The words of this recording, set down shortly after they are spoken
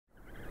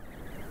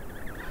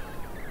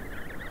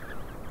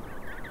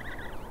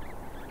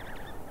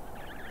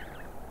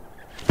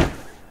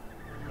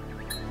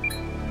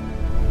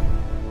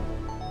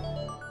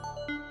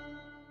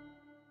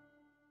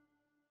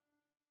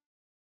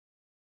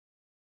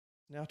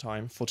Now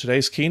time for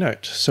today's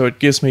keynote. So it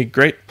gives me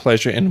great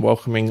pleasure in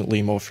welcoming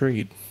Limor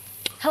Fried.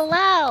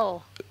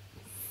 Hello.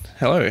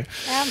 Hello.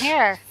 I'm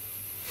here.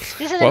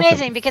 This is Welcome.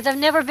 amazing because I've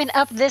never been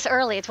up this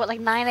early. It's what, like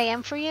 9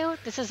 a.m. for you?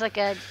 This is like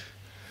I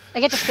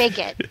get to fake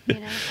it, you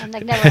know? I'm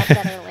like never up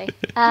that early.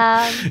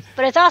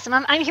 But it's awesome.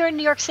 I'm here in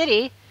New York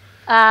City,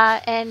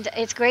 and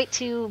it's great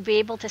to be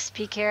able to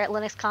speak here at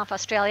Linux.conf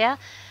Australia.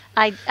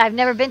 I've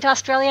never been to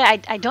Australia.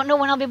 I don't know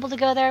when I'll be able to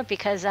go there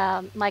because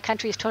my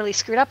country is totally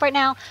screwed up right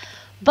now.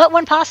 But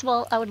when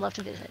possible, I would love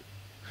to visit.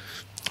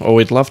 Oh,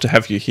 we'd love to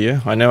have you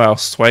here. I know our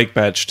Swag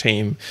Badge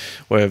team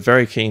were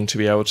very keen to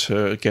be able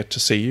to get to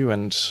see you,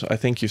 and I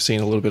think you've seen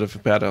a little bit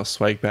about our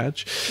Swag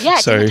Badge. Yeah,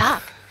 it's in the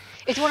top.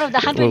 It's one of the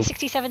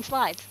 167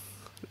 slides.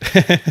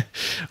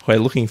 We're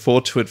looking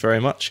forward to it very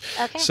much.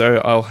 Okay. So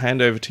I'll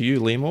hand over to you,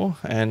 Limor,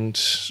 and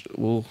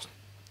we'll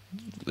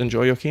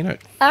enjoy your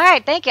keynote. All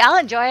right, thank you. I'll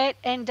enjoy it.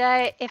 And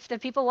if the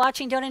people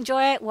watching don't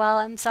enjoy it, well,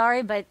 I'm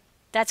sorry, but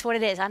that's what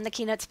it is. I'm the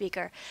keynote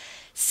speaker.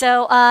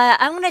 So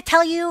I'm going to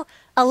tell you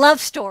a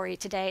love story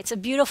today. It's a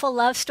beautiful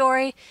love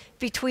story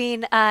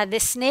between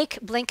this snake,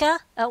 Blinka,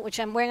 which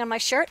I'm wearing on my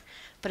shirt,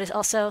 but it's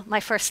also my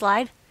first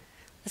slide.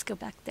 Let's go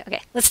back there.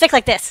 Okay, let's stick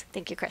like this.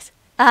 Thank you, Chris.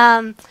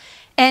 And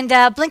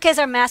Blinka is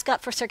our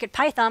mascot for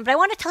CircuitPython, but I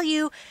want to tell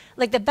you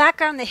like the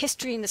background, the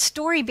history, and the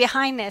story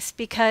behind this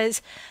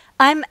because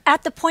I'm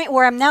at the point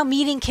where I'm now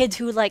meeting kids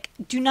who like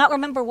do not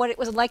remember what it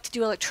was like to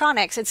do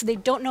electronics, and so they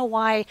don't know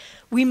why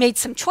we made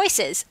some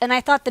choices. And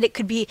I thought that it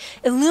could be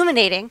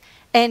illuminating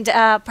and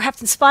perhaps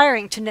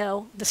inspiring to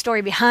know the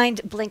story behind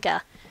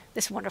Blinka,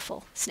 this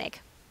wonderful snake.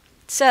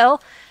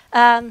 So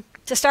to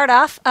start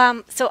off,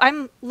 so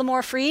I'm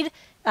Limor Fried,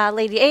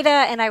 Lady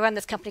Ada, and I run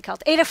this company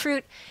called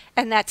Adafruit,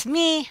 and that's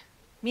me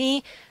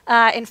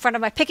in front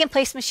of my pick and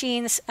place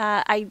machines.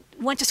 I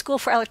went to school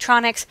for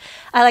electronics.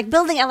 I like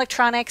building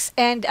electronics,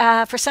 and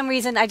for some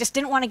reason I just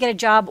didn't want to get a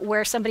job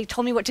where somebody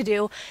told me what to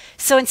do.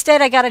 So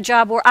instead I got a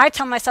job where I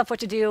tell myself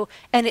what to do,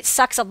 and it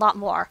sucks a lot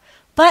more.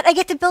 But I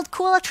get to build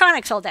cool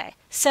electronics all day.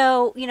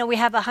 So, you know, we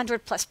have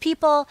 100+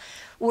 people.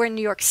 We're in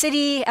New York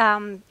City.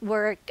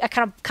 We're a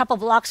couple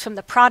blocks from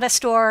the Prada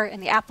store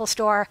and the Apple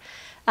store.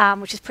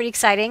 Which is pretty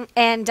exciting.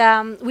 And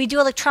we do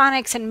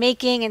electronics and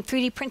making and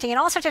 3D printing and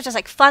all sorts of just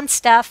like fun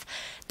stuff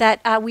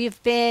that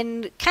we've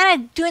been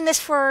kind of doing this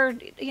for,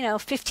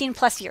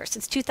 15+ years,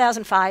 since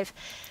 2005,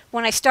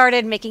 when I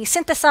started making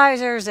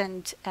synthesizers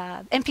and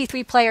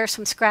MP3 players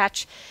from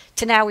scratch,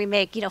 to now we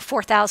make,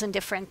 4,000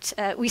 different,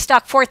 we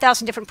stock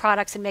 4,000 different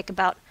products and make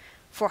about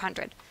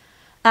 400.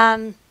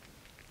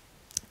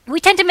 We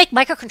tend to make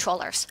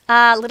microcontrollers,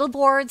 little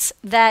boards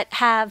that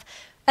have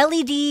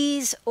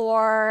LEDs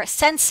or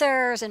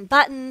sensors and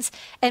buttons,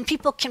 and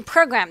people can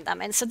program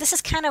them. And so this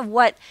is kind of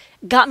what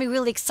got me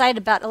really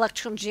excited about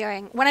electrical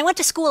engineering. When I went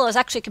to school, I was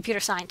actually a computer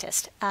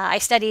scientist. I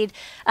studied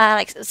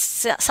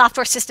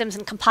software systems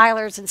and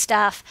compilers and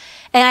stuff.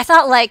 And I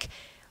thought like,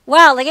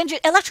 wow, like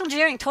electrical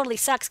engineering totally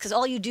sucks because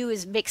all you do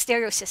is make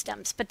stereo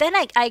systems. But then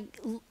I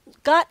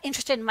got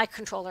interested in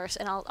microcontrollers,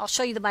 and I'll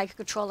show you the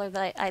microcontroller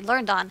that I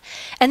learned on.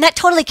 And that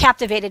totally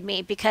captivated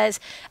me because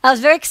I was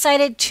very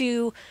excited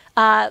to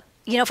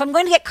if I'm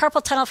going to get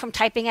carpal tunnel from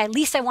typing, at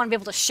least I want to be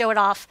able to show it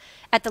off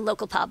at the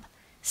local pub.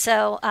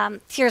 So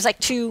here's like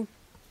 2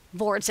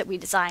 boards that we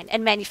design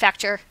and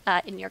manufacture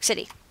in New York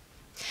City.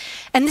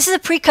 And this is a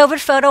pre-COVID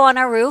photo on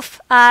our roof.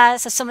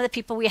 So some of the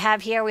people we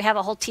have here, we have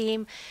a whole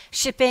team: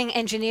 shipping,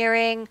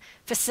 engineering,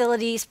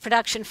 facilities,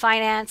 production,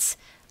 finance,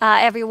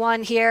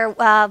 everyone here.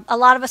 A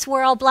lot of us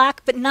wear all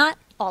black, but not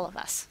all of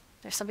us.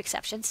 There's some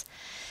exceptions.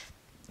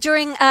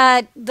 During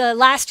the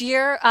last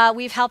year,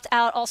 we've helped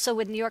out also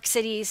with New York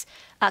City's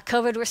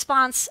COVID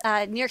response.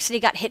 New York City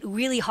got hit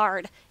really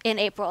hard in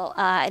April,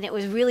 and it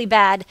was really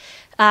bad.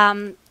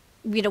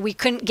 We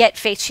couldn't get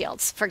face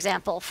shields, for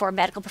example, for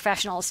medical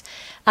professionals.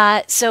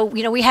 So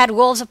we had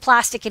rolls of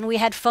plastic, and we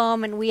had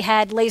foam, and we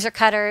had laser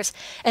cutters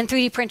and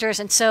 3D printers.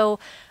 And so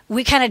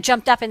we kind of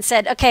jumped up and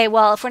said, okay,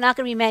 well, if we're not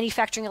going to be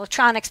manufacturing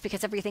electronics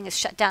because everything is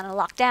shut down and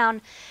locked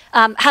down,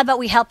 how about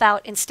we help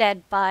out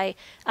instead by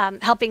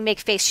helping make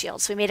face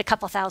shields? So we made a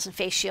couple thousand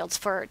face shields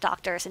for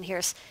doctors, and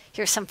here's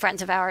some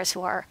friends of ours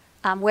who are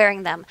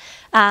wearing them.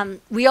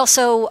 We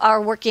also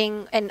are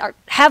working and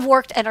have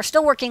worked and are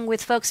still working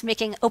with folks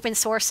making open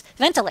source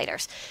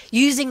ventilators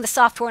using the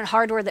software and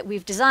hardware that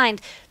we've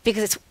designed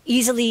because it's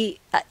easy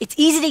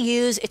to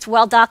use, it's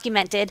well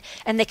documented,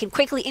 and they can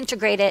quickly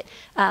integrate it,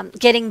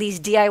 getting these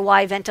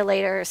DIY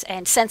ventilators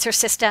and sensor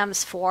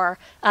systems for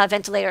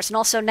ventilators. And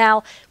also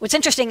now, what's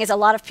interesting is a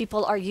lot of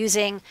people are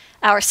using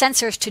our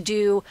sensors to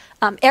do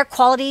air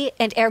quality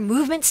and air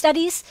movement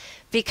studies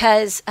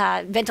because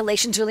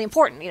ventilation is really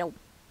important.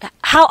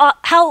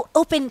 How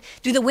open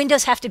do the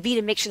windows have to be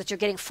to make sure that you're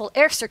getting full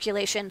air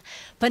circulation,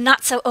 but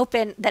not so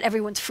open that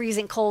everyone's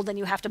freezing cold and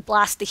you have to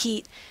blast the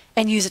heat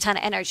and use a ton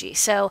of energy?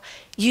 So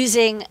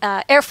using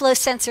airflow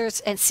sensors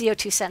and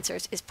CO2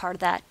 sensors is part of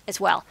that as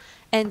well.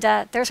 And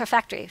there's our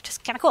factory, which is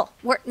kind of cool.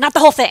 We're not the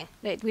whole thing.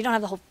 We don't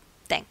have the whole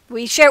thing.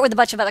 We share it with a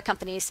bunch of other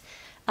companies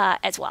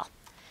as well.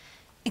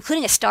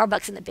 including a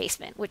Starbucks in the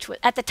basement, which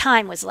at the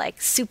time was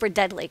like super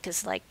deadly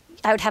because like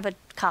I would have a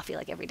coffee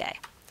like every day.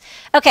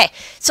 Okay,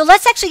 so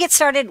let's actually get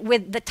started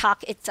with the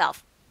talk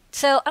itself.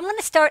 So I'm going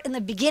to start in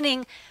the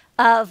beginning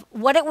of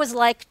what it was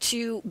like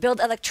to build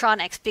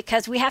electronics,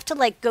 because we have to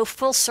like go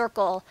full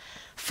circle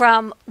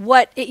from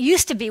what it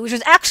used to be, which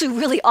was actually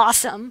really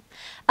awesome,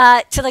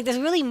 to like this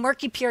really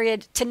murky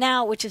period to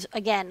now, which is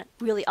again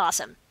really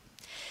awesome.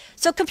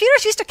 So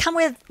computers used to come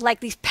with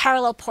like these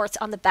parallel ports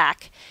on the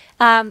back,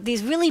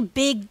 these really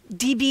big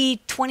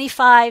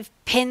DB25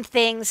 pin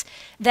things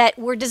that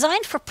were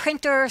designed for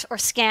printers or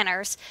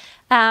scanners.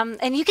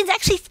 And you can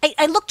actually,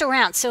 I looked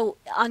around. So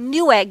on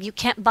Newegg, you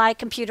can't buy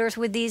computers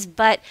with these,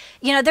 but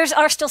you know,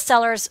 are still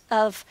sellers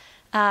of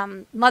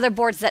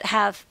motherboards that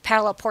have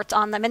parallel ports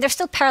on them. And there's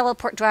still parallel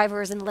port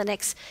drivers in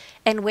Linux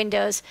and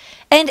Windows.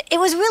 And it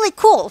was really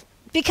cool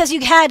because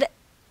you had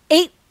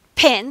 8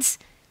 pins,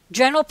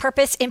 general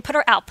purpose input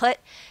or output,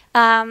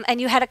 and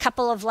you had a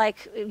couple of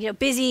like, you know,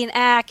 busy and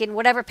ACK and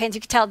whatever pins.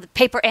 You could tell the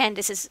paper end,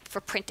 this is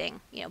for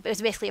printing. You know, it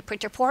was basically a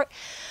printer port.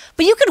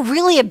 But you could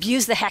really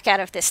abuse the heck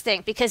out of this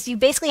thing because you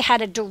basically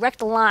had a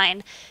direct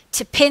line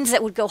to pins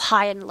that would go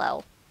high and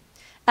low.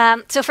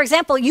 So for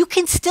example, you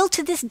can still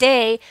to this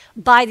day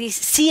buy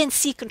these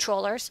CNC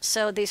controllers.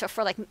 So these are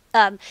for like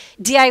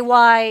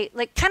DIY,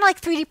 like kind of like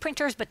 3D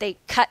printers, but they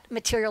cut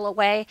material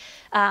away.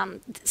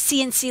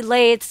 CNC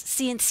lathes,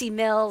 CNC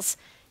mills,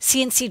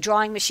 CNC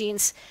drawing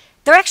machines.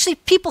 They're actually,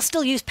 people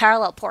still use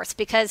parallel ports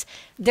because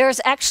there's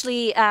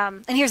actually,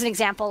 and here's an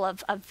example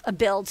of a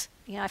build.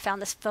 You know, I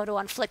found this photo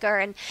on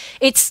Flickr, and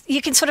it's,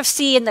 you can sort of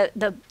see in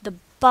the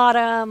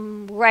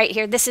bottom right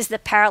here, this is the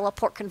parallel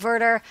port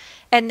converter,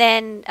 and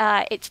then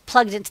it's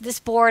plugged into this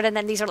board, and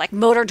then these are like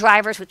motor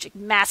drivers, which are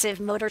massive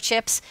motor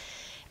chips,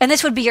 and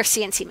this would be your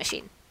CNC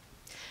machine.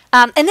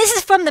 And this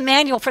is from the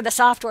manual for the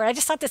software. I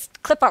just thought this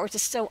clip art was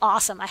just so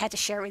awesome. I had to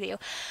share it with you.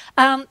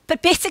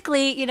 But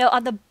basically, you know,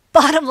 on the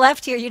bottom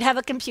left here, you'd have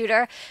a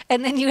computer,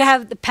 and then you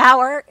have the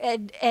power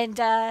and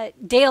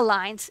data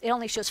lines. It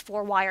only shows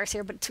 4 wires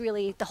here, but it's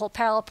really the whole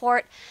parallel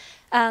port.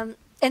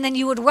 And then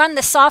you would run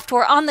the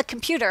software on the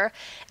computer,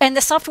 and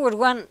the software would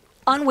run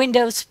on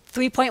Windows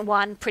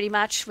 3.1 pretty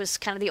much, was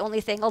kind of the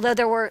only thing, although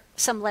there were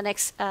some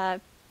Linux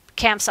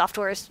CAM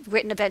softwares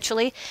written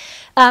eventually.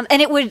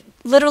 And it would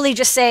literally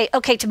just say,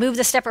 okay, to move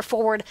the stepper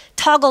forward,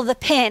 toggle the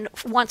pin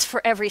once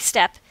for every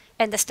step,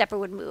 and the stepper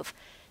would move.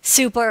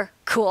 Super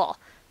cool.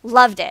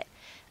 Loved it.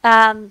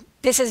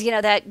 This is, you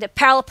know, the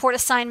parallel port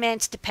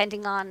assignment,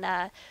 depending on,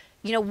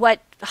 you know,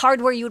 what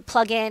hardware you would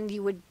plug in.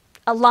 You would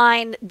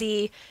align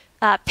the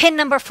pin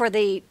number for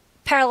the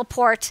parallel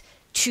port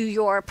to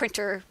your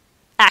printer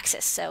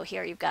axis. So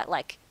here you've got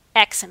like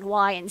X and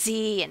Y and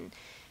Z and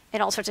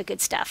all sorts of good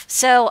stuff.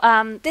 So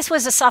this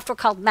was a software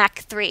called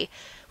Mac 3,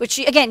 which,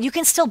 again, you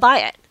can still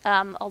buy it,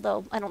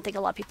 although I don't think a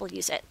lot of people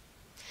use it.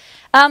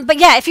 But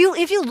yeah, if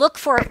you look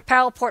for a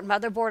parallel port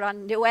motherboard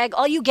on Newegg,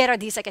 all you get are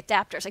these like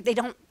adapters. Like they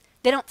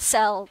don't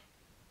sell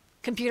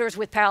computers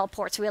with parallel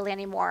ports really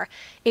anymore.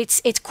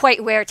 It's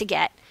quite rare to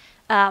get.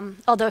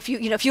 Although if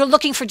you're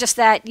looking for just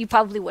that, you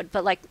probably would.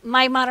 But like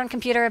my modern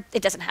computer,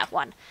 it doesn't have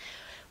one.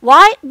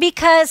 Why?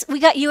 Because we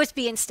got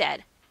USB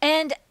instead.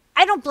 And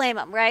I don't blame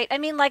them, right? I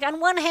mean, like on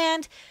one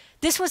hand,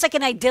 this was like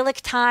an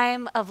idyllic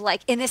time of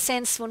like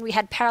innocence when we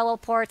had parallel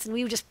ports and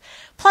we would just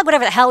plug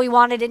whatever the hell we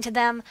wanted into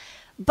them.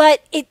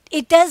 But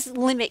it does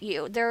limit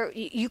you.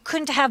 You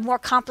couldn't have more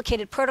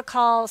complicated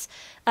protocols.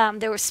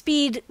 There were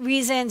speed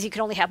reasons. You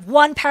could only have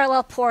one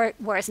parallel port,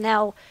 whereas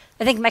now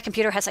I think my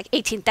computer has like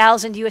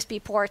 18,000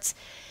 USB ports.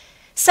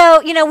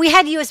 So, you know, we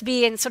had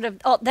USB and sort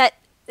of that.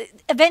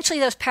 Eventually,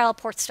 those parallel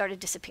ports started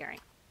disappearing.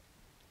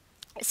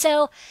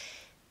 So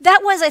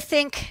that was, I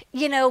think,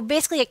 you know,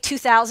 basically like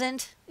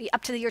 2000,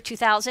 up to the year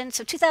 2000.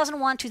 So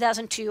 2001,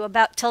 2002,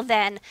 about till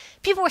then,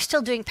 people were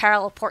still doing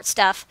parallel port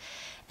stuff.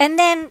 And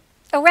then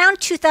around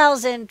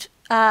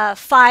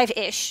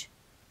 2005-ish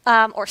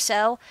or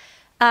so,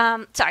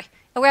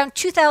 around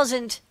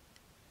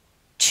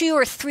 2002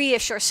 or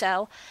 3-ish or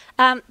so,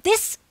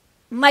 this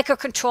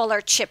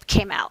microcontroller chip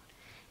came out.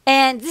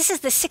 And this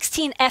is the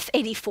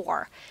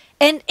 16F84.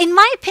 And in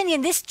my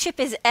opinion, this chip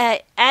is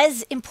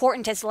as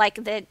important as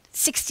like the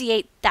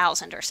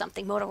 68,000 or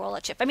something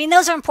Motorola chip. I mean,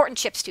 those are important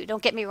chips too,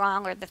 don't get me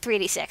wrong, or the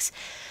 386.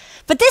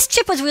 But this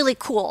chip was really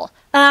cool.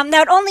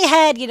 Now, it only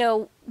had, you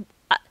know,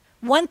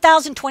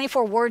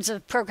 1,024 words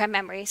of program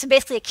memory, so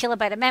basically a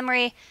kilobyte of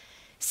memory,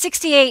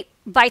 68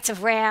 bytes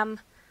of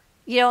RAM.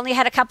 You only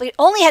had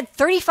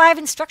 35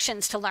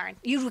 instructions to learn.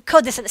 You would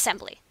code this in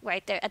assembly,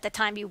 right? There, at the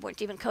time, you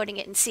weren't even coding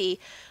it in C,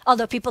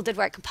 although people did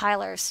write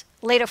compilers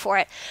later for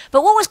it.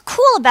 But what was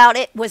cool about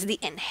it was the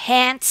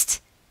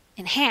enhanced,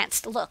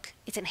 look,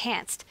 it's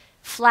enhanced,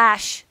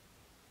 flash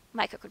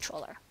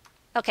microcontroller.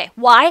 Okay,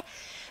 why?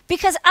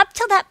 Because up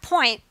till that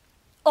point,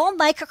 all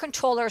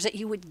microcontrollers that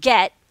you would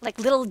get, like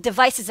little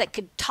devices that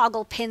could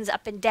toggle pins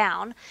up and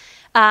down,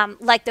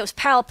 like those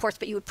parallel ports,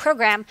 but you would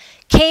program,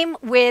 came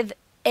with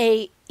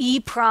a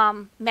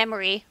EEPROM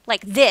memory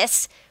like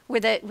this,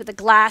 with a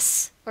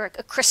glass or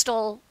a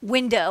crystal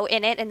window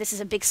in it, and this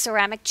is a big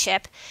ceramic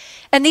chip.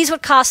 And these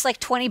would cost like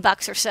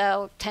 $20 or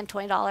so, $10,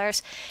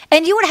 $20.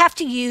 And you would have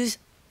to use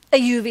a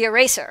UV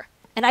eraser.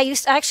 And I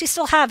actually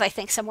still have, I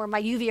think, somewhere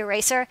my UV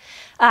eraser.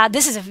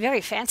 This is a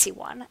very fancy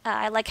one.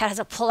 I like how it has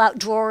a pull-out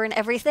drawer and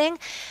everything.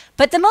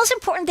 But the most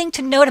important thing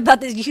to note about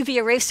this UV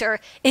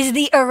eraser is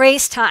the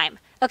erase time.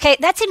 Okay,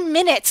 that's in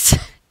minutes,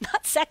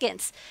 not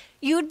seconds.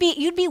 You'd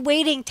be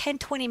waiting 10,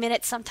 20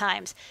 minutes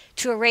sometimes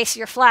to erase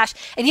your flash.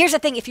 And here's the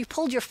thing, if you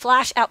pulled your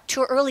flash out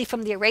too early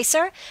from the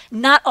eraser,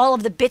 not all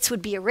of the bits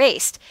would be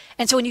erased.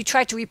 And so when you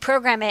tried to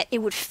reprogram it,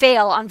 it would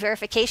fail on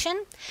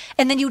verification.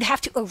 And then you'd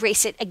have to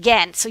erase it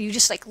again. So you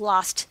just like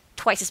lost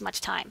twice as much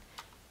time.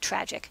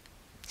 Tragic.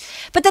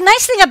 But the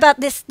nice thing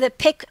about this, the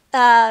PIC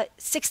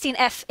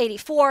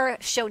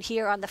 16F84 shown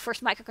here on the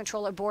first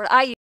microcontroller board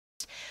I used,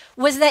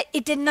 was that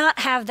it did not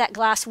have that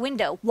glass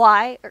window.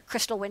 Why? Or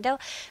crystal window?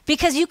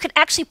 Because you could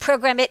actually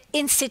program it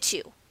in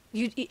situ.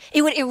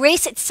 It would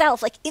erase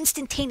itself like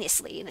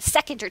instantaneously in a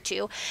second or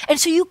two. And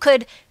so you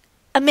could,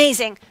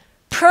 amazing,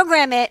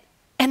 program it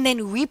and then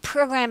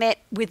reprogram it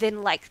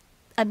within like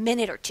a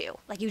minute or two.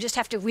 Like you just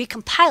have to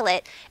recompile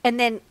it and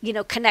then, you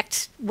know,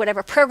 connect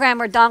whatever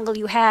program or dongle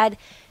you had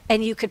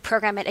and you could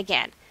program it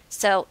again.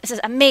 So this is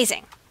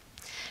amazing.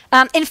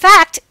 In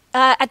fact,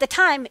 at the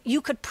time, you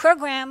could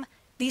program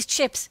these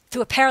chips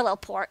through a parallel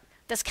port.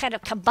 That's kind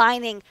of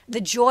combining the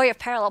joy of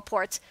parallel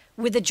ports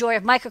with the joy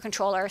of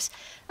microcontrollers.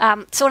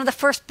 So one of the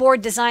first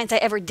board designs I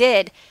ever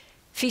did,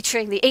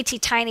 featuring the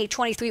ATtiny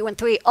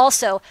 2313,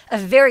 also a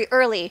very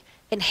early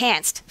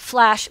enhanced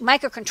flash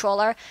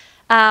microcontroller,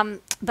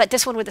 but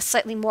this one with a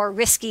slightly more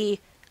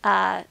risky,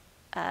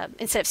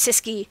 instead of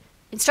CISC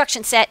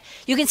instruction set.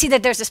 You can see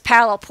that there's this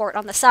parallel port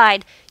on the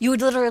side. You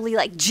would literally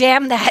like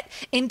jam that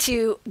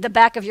into the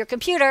back of your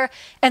computer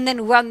and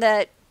then run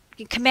the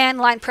command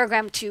line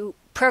program to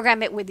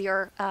program it with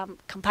your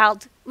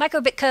compiled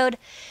microbit code,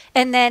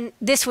 and then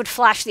this would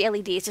flash the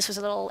LEDs. This was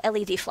a little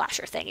LED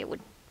flasher thing. It would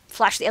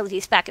flash the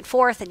LEDs back and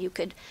forth, and you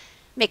could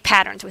make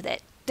patterns with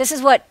it. This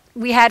is what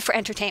we had for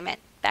entertainment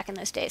back in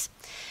those days.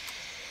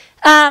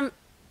 But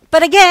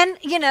again,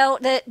 you know,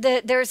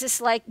 there's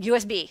this like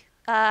USB.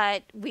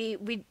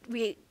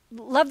 We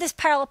love this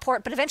parallel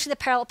port, but eventually the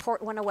parallel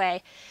port went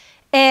away,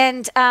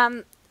 and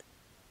one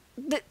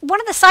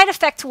of the side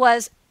effects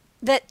was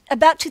that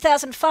about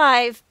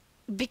 2005,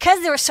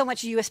 because there was so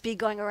much USB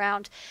going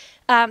around,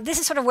 this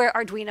is sort of where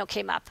Arduino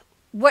came up.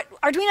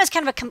 Arduino is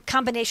kind of a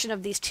combination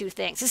of these two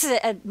things. This is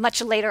a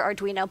much later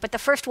Arduino, but the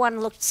first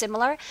one looked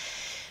similar.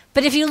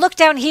 But if you look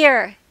down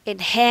here,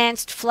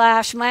 enhanced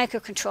flash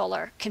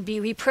microcontroller can be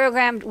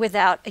reprogrammed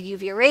without a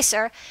UV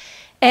eraser,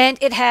 and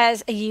it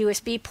has a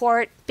USB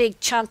port, big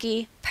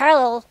chunky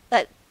parallel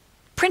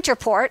printer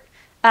port,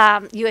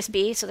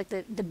 USB, so like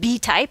the B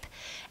type,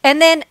 and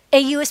then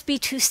a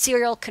USB to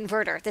serial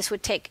converter. This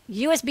would take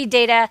USB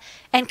data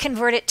and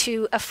convert it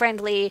to a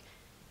friendly,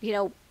 you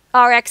know,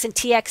 RX and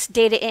TX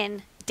data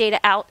in, data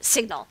out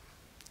signal.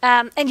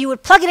 And you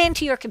would plug it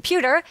into your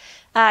computer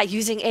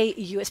using a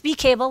USB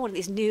cable, one of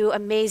these new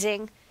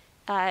amazing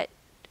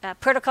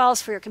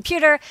protocols for your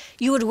computer.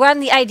 You would run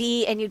the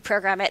IDE and you'd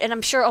program it. And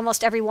I'm sure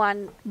almost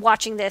everyone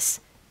watching this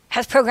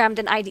has programmed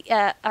an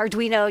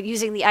Arduino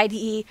using the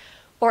IDE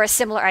or a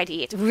similar IDE.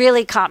 It's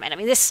really common. I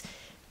mean, this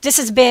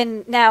has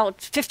been now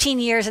 15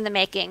 years in the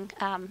making,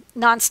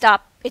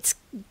 nonstop. It's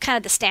kind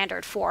of the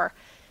standard for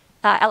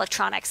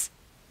electronics.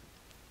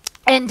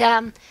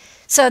 And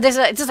so there's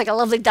like a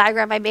lovely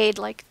diagram I made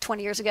like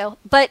 20 years ago.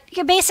 But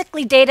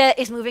basically data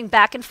is moving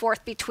back and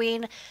forth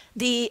between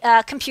the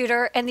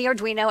computer and the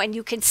Arduino, and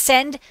you can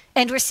send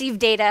and receive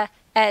data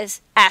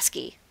as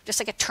ASCII, just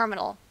like a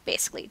terminal,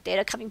 basically,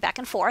 data coming back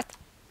and forth.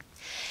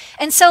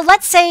 And so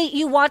let's say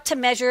you want to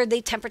measure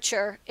the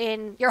temperature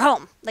in your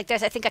home. Like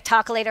there's, I think, a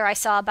talk later I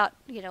saw about,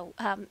 you know,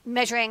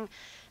 measuring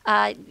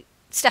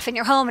stuff in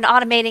your home and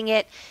automating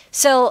it.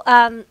 So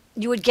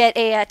you would get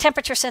a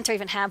temperature sensor,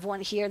 even have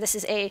one here. This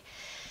is a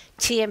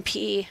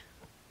TMP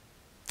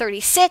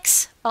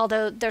 36,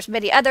 although there's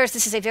many others.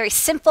 This is a very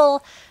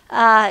simple,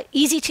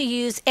 easy to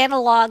use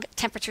analog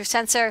temperature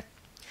sensor.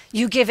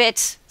 You give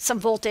it some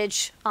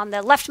voltage on the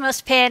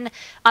leftmost pin.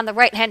 On the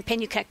right-hand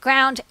pin, you connect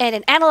ground, and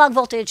an analog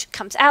voltage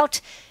comes out.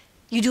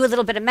 You do a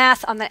little bit of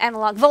math on the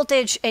analog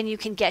voltage, and you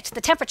can get the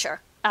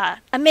temperature.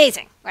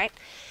 Amazing, right?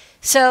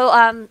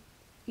 So,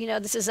 you know,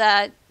 this is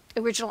a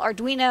original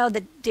Arduino,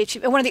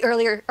 one of the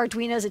earlier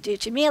Arduinos, the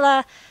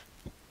Duchamila.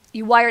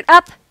 You wire it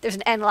up. There's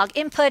an analog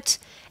input,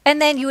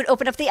 and then you would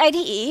open up the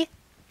IDE.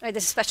 Right?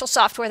 This is special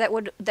software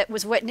that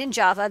was written in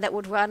Java that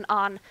would run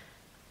on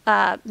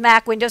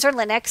Mac, Windows, or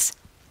Linux.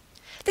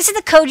 This is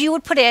the code you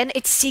would put in.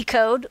 It's C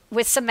code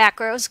with some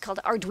macros called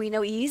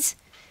Arduino Ease.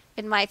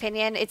 In my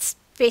opinion, it's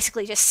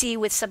basically just C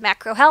with some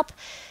macro help.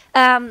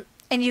 And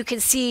you can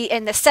see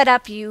in the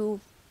setup, I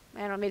don't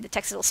know, maybe the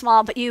text is a little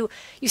small, but you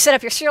set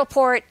up your serial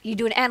port, you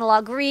do an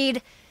analog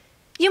read,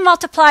 you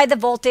multiply the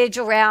voltage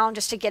around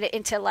just to get it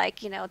into,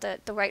 like, you know,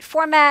 the right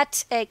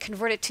format,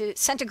 convert it to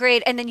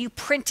centigrade, and then you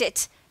print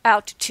it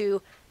out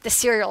to the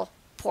serial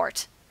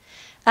port.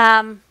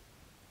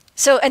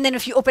 So, and then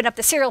if you open up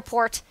the serial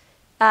port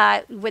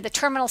with the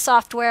terminal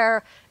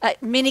software,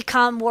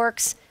 Minicom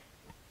works,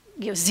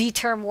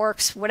 Z-term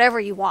works, whatever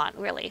you want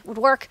really would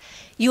work.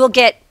 You will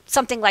get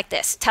something like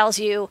this. It tells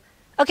you,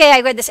 okay, I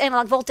read this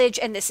analog voltage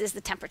and this is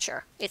the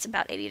temperature. It's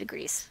about 80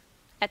 degrees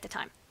at the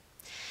time.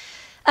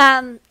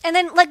 And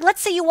then, like, let's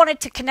say you wanted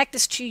to connect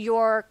this to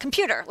your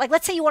computer. Like,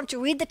 let's say you wanted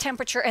to read the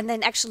temperature and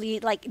then actually,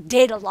 like,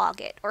 data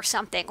log it or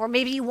something. Or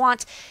maybe you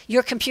want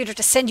your computer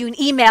to send you an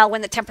email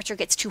when the temperature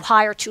gets too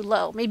high or too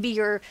low. Maybe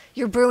you're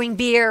brewing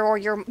beer or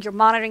you're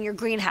monitoring your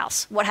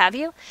greenhouse, what have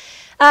you.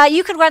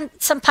 You could run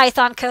some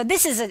Python code.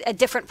 This is a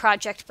different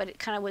project, but it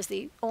kind of was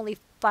the only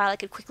file I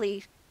could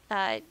quickly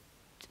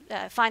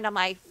find on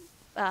my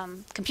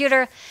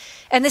computer.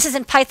 And this is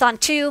in Python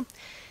 2.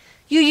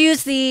 You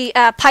use the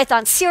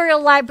Python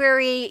serial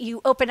library.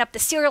 You open up the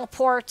serial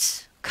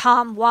ports,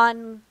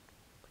 COM1,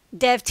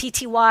 dev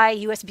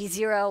TTY, USB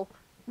 0,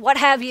 what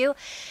have you.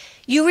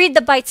 You read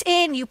the bytes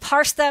in, you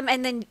parse them,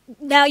 and then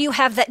now you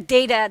have that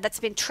data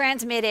that's been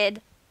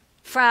transmitted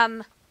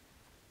from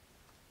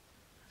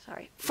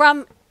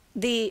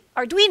the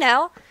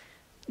Arduino.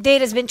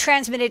 Data has been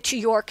transmitted to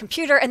your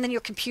computer, and then your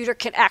computer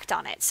can act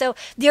on it. So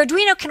the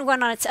Arduino can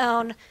run on its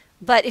own.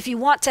 But if you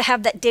want to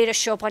have that data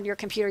show up on your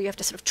computer, you have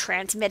to sort of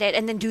transmit it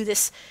and then do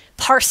this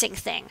parsing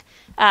thing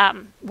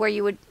where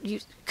you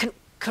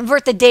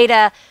convert the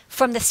data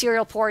from the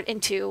serial port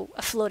into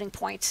a floating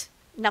point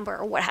number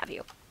or what have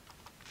you.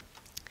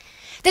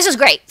 This was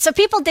great. So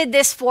people did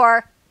this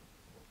for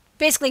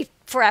basically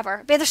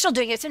forever. But they're still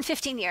doing it. It's been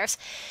 15 years.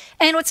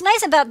 And what's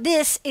nice about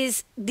this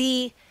is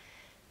the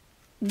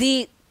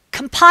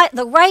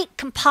write,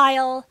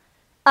 compile,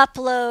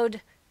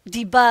 upload,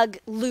 debug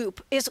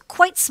loop is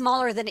quite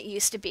smaller than it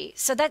used to be.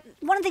 So that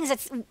one of the things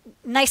that's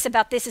nice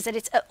about this is that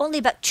it's only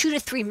about 2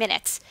 to 3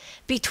 minutes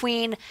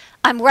between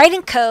I'm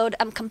writing code,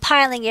 I'm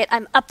compiling it,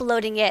 I'm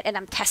uploading it, and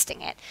I'm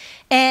testing it.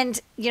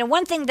 And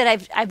one thing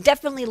that I've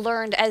definitely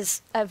learned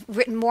as I've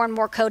written more and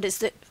more code is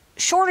that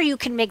shorter you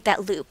can make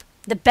that loop,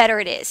 the better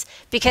it is,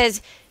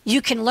 because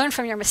you can learn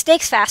from your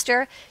mistakes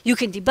faster, you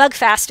can debug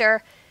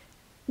faster,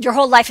 your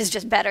whole life is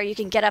just better. You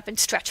can get up and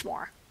stretch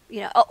more.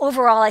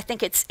 Overall, I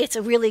think it's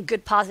a really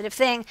good positive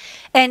thing.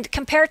 And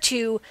compared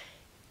to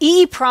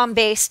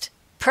EEPROM-based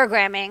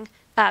programming,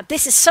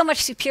 this is so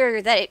much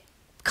superior that it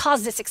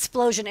caused this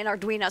explosion in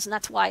Arduinos, and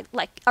that's why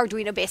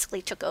Arduino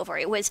basically took over.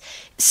 It was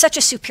such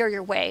a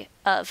superior way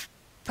of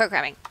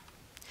programming.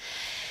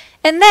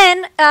 And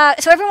then,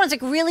 so everyone's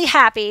really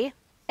happy.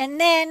 And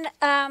then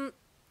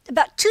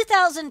about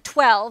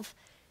 2012,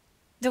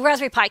 the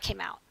Raspberry Pi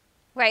came out,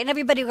 right? And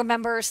everybody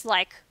remembers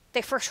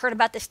they first heard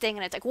about this thing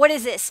and it's what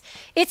is this?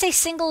 It's a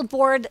single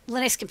board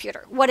Linux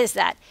computer. What is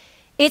that?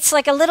 It's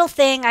like a little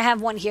thing. I have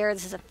one here.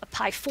 This is a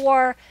Pi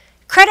 4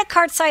 credit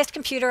card sized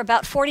computer,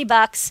 about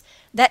 $40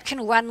 that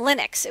can run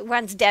Linux. It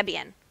runs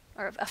Debian,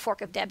 or a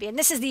fork of Debian.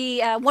 This is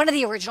the one of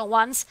the original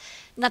ones,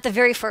 not the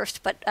very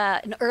first, but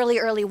an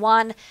early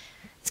one.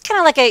 It's kind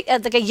of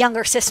like a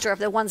younger sister of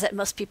the ones that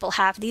most people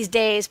have these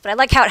days, but I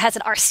like how it has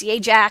an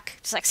RCA jack.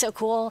 It's so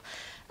cool,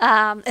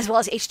 as well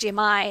as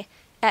HDMI.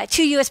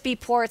 2 USB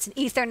ports, and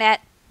Ethernet.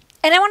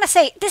 And I want to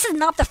say, this is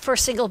not the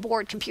first single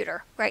board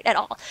computer, right, at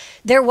all.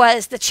 There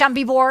was the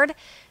Chumby board,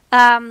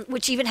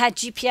 which even had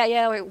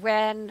GPIO. It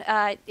ran,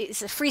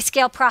 it's a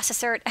Freescale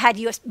processor. It had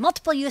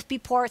multiple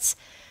USB ports,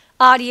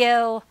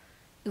 audio,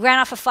 ran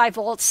off of 5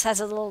 volts,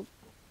 has a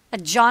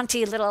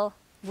jaunty little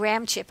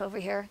RAM chip over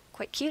here,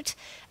 quite cute.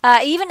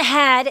 It even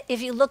had,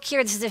 if you look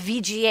here, this is a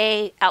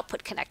VGA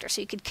output connector,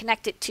 so you could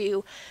connect it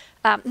to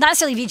not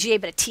necessarily VGA,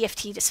 but a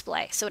TFT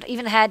display. So it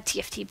even had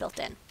TFT built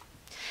in.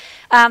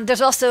 There's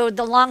also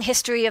the long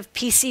history of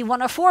PC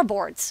 104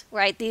 boards,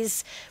 right?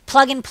 These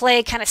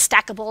plug-and-play kind of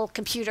stackable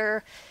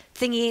computer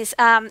thingies.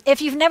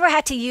 If you've never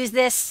had to use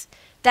this,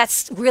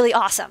 that's really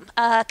awesome.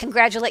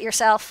 Congratulate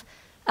yourself.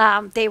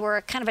 They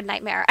were kind of a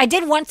nightmare. I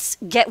did once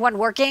get one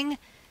working,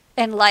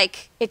 and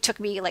it took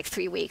me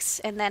 3 weeks.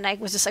 And then I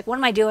was just what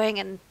am I doing?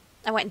 And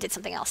I went and did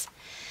something else.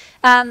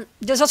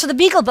 There's also the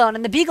BeagleBone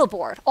and the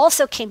BeagleBoard.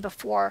 Also came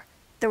before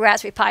the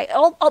Raspberry Pi,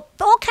 all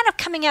kind of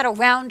coming out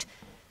around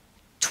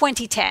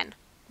 2010,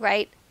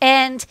 right?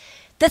 And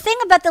the thing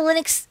about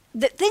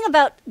the thing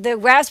about the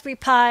Raspberry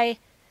Pi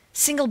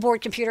single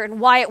board computer and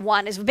why it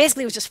won is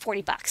basically it was just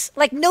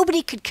 $40.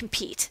 Nobody could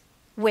compete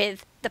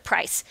with the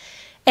price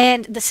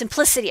and the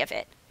simplicity of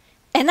it.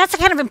 And that's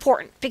kind of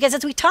important because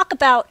as we talk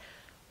about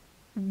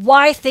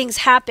why things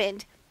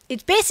happened,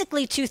 it's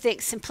basically 2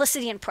 things: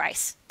 simplicity and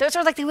price. Those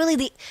are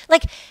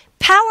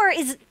power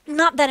is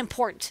not that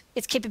important,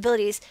 its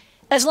capabilities,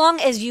 as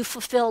long as you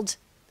fulfilled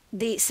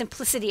the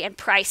simplicity and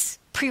price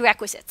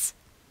prerequisites.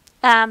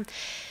 But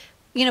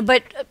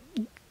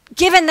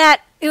given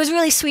that, it was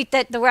really sweet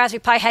that the Raspberry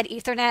Pi had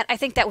Ethernet. I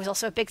think that was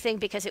also a big thing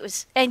because it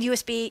was, and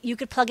USB. You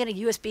could plug in a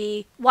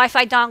USB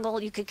Wi-Fi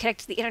dongle. You could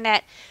connect to the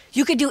internet.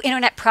 You could do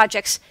internet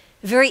projects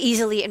very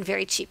easily and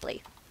very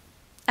cheaply.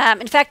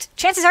 In fact,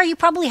 chances are you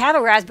probably have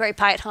a Raspberry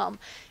Pi at home.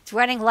 It's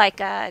running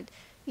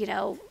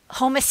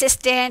Home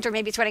Assistant, or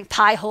maybe it's running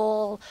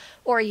Pi-hole,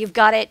 or you've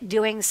got it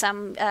doing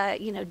some,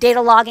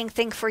 data logging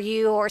thing for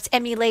you, or it's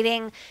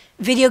emulating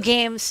video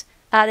games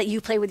that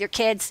you play with your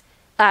kids.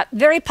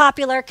 Very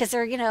popular because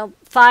they're,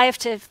 $5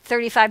 to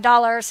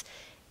 $35.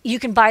 You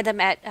can buy them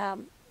at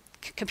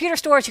computer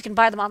stores. You can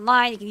buy them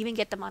online. You can even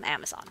get them on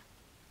Amazon.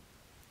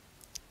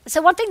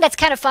 So one thing that's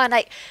kind of fun,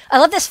 I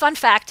love this fun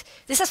fact.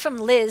 This is from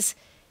Liz,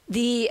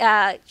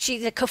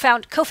 she's the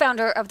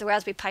co-founder of the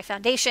Raspberry Pi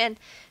Foundation,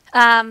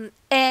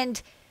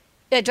 and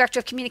director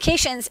of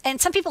communications.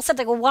 And some people said,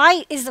 like, well,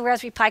 why is the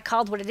Raspberry Pi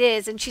called what it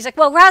is? And she's like,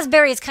 well,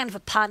 Raspberry is kind of a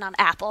pun on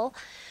Apple,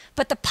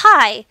 but the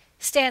Pi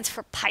stands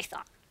for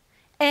Python.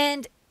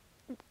 And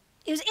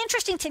it was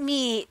interesting to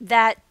me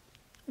that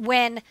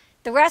when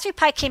the Raspberry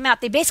Pi came out,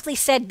 they basically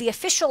said the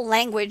official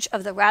language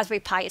of the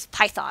Raspberry Pi is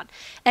Python.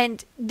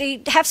 And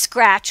they have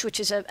Scratch, which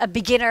is a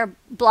beginner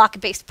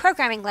block-based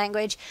programming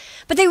language,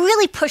 but they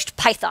really pushed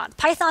Python.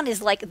 Python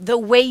is like the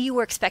way you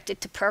were expected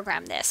to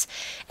program this.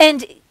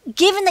 And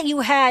given that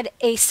you had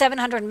a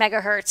 700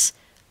 megahertz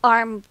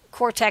ARM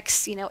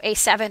Cortex,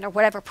 A7 or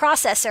whatever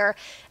processor,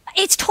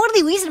 it's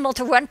totally reasonable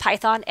to run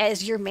Python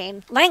as your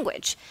main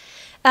language.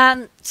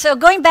 So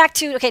going back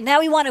to, okay, now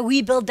we want to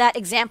rebuild that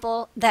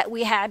example that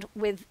we had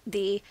with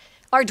the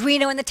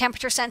Arduino and the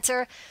temperature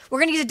sensor. We're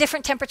going to use a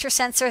different temperature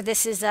sensor.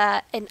 This is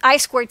an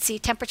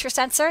I2C temperature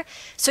sensor.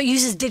 So it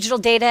uses digital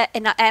data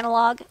and not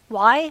analog.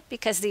 Why?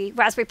 Because the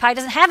Raspberry Pi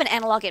doesn't have an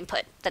analog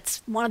input.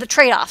 That's one of the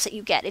trade-offs that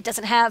you get. It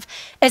doesn't have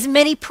as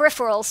many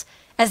peripherals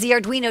as the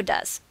Arduino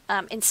does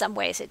in some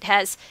ways. It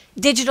has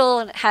digital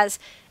and it has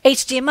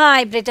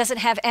HDMI, but it doesn't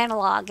have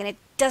analog, and it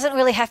doesn't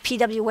really have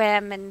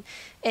PWM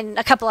and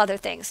a couple other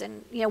things.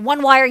 And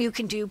one wire you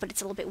can do, but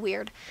it's a little bit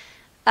weird.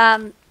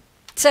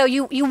 So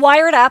you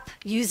wire it up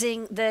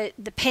using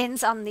the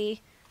pins on the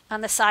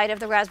side of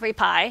the Raspberry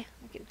Pi.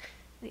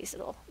 These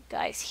little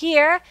guys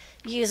here.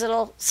 You use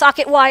little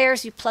socket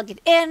wires. You plug it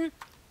in.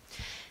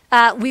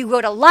 We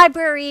wrote a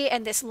library,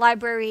 and this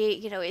library,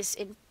 is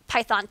in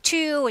Python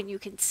 2, and you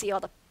can see all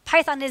the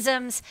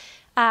Pythonisms.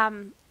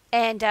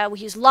 And we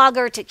use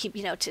logger to keep,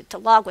 to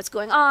log what's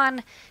going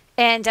on.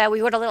 And we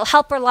wrote a little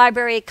helper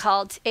library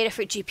called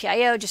Adafruit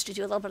GPIO just to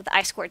do a little bit of the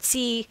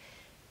I2C,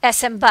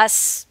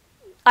 SMBus,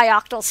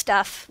 ioctl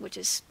stuff, which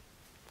is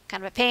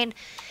kind of a pain.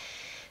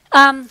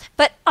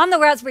 But on the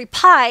Raspberry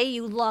Pi,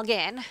 you log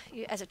in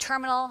as a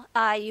terminal.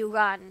 You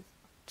run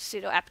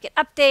sudo apt-get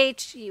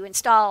update. You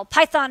install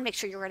Python, make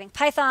sure you're running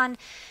Python.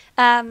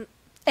 And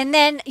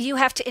then you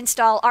have to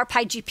install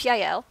RPi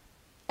GPIO.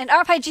 And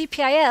RPi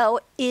GPIO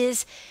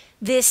is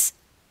this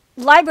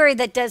library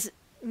that does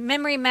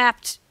memory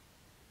mapped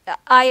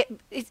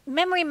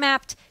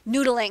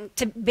noodling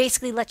to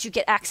basically let you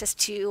get access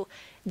to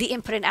the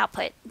input and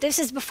output. This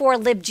is before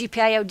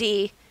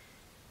libgpiod.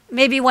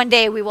 Maybe one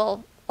day we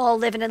will all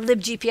live in a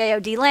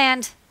libgpiod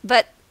land,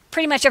 but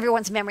pretty much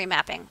everyone's memory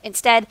mapping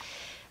instead.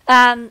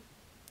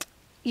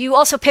 You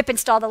also pip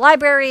install the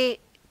library.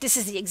 This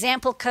is the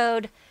example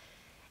code.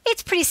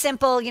 It's pretty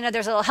simple.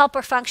 There's a little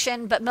helper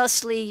function, but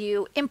mostly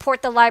you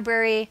import the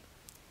library,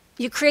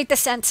 you create the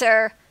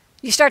sensor,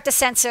 you start the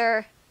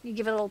sensor, you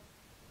give it a little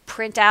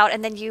print out,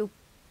 and then you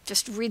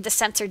just read the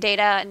sensor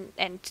data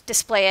and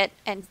display it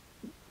and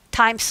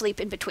time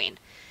sleep in between.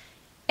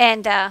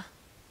 And,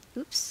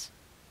 oops,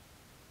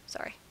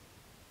 sorry.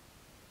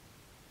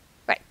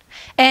 Right.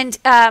 And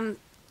that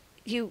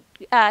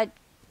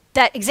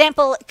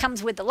example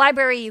comes with the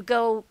library. You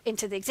go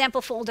into the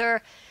example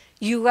folder,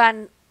 you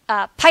run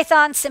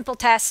Python simple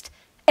test,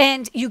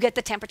 and you get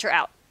the temperature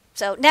out.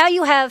 So now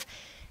you have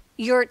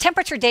your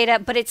temperature data,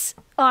 but it's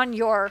on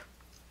your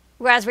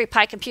Raspberry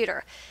Pi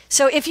computer.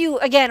 So if you,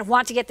 again,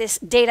 want to get this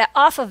data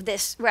off of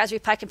this Raspberry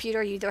Pi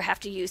computer, you either have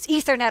to use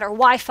Ethernet or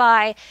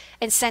Wi-Fi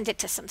and send it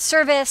to some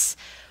service,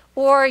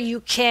 or you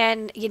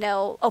can,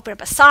 open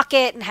up a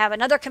socket and have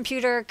another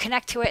computer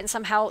connect to it and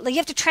somehow, you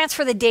have to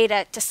transfer the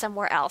data to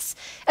somewhere else,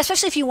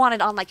 especially if you want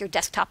it on your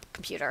desktop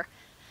computer.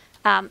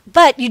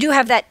 But you do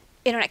have that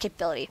internet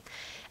capability.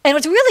 And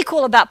what's really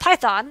cool about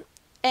Python,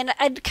 and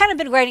I'd kind of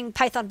been writing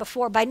Python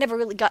before, but I never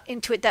really got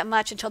into it that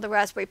much until the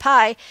Raspberry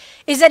Pi,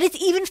 is that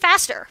it's even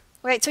faster,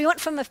 right? So you went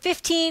from a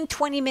 15,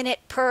 20-minute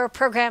per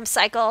program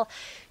cycle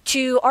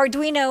to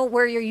Arduino,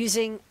 where you're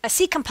using a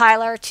C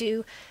compiler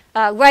to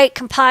write,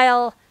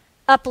 compile,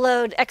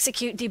 upload,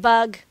 execute,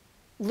 debug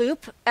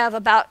loop of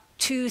about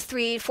 2,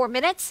 3, 4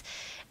 minutes.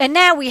 And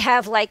now we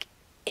have an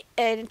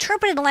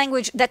interpreted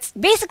language that's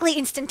basically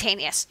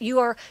instantaneous. You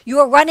are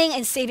running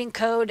and saving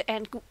code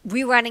and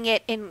rerunning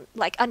it in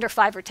under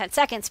 5 or 10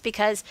 seconds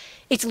because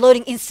it's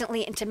loading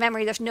instantly into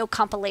memory. There's no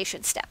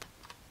compilation step.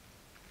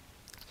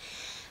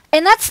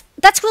 And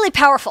that's really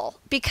powerful,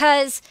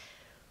 because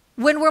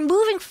when we're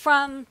moving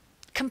from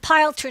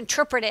compiled to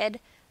interpreted,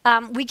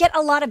 we get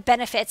a lot of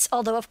benefits,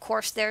 although of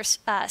course there's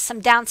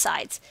some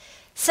downsides.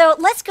 So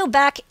let's go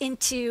back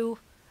into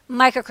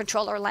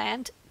microcontroller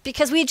land,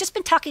 because we had just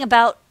been talking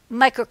about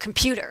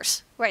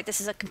microcomputers, right?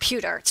 This is a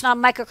computer. It's not a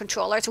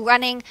microcontroller. It's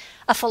running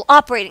a full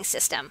operating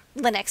system,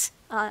 Linux.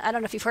 I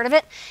don't know if you've heard of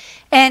it.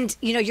 And,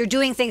 you're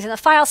doing things in the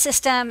file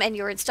system, and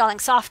you're installing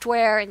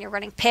software, and you're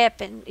running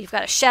pip, and you've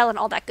got a shell and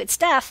all that good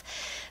stuff.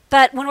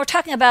 But when we're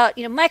talking about,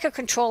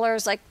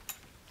 microcontrollers, like,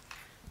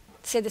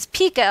 say this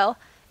Pico,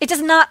 it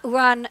does not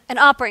run an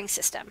operating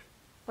system,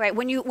 right?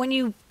 When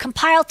you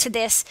compile to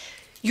this,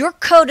 your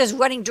code is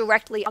running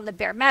directly on the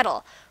bare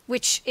metal,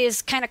 which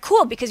is kind of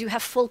cool because you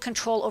have full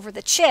control over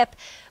the chip,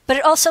 but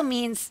it also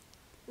means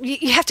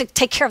you have to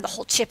take care of the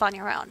whole chip on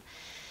your own.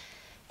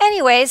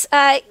 Anyways,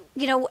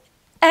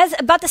 as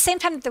about the same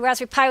time that the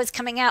Raspberry Pi was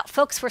coming out,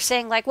 folks were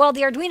saying like, well,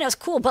 the Arduino is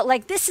cool, but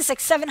like this is like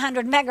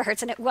 700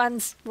 megahertz and it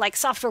runs like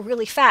software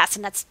really fast,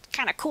 and that's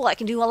kind of cool. I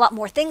can do a lot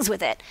more things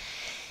with it.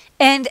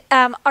 And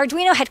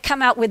Arduino had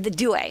come out with the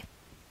Due.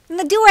 And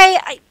the Due,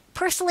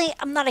 personally,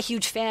 I'm not a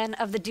huge fan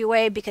of the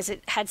Due because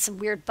it had some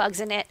weird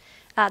bugs in it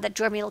that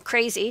drove me a little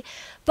crazy.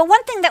 But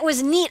one thing that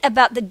was neat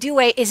about the Due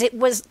is it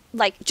was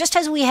like, just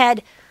as we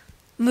had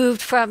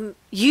moved from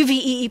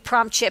UVE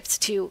EEPROM chips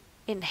to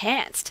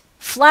enhanced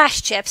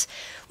flash chips,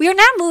 we are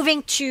now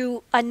moving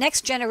to a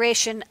next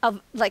generation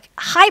of like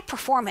high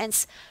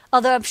performance,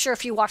 although I'm sure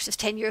if you watch this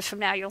 10 years from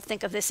now, you'll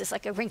think of this as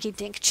like a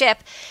rinky-dink chip.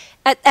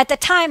 At the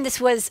time, this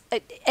was,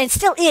 and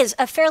still is,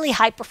 a fairly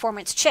high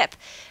performance chip.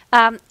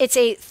 It's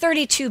a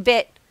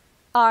 32-bit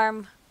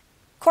ARM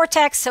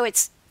Cortex, so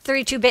it's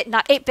 32-bit,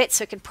 not 8-bit,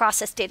 so it can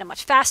process data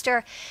much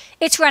faster.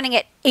 It's running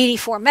at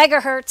 84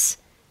 megahertz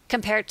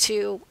compared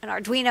to an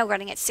Arduino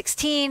running at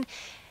 16.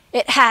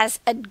 It has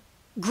a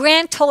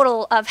grand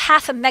total of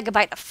 0.5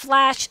 megabyte of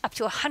flash, up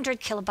to 100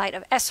 kilobyte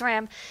of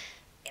SRAM.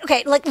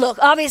 Okay, like, look,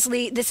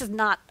 obviously this is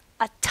not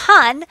a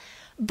ton,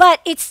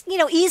 but it's,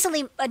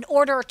 easily an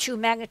order or two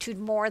magnitude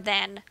more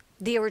than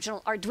the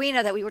original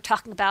Arduino that we were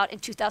talking about in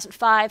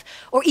 2005,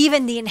 or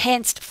even the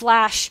enhanced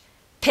flash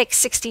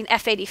PIC16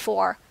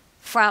 F84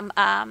 from,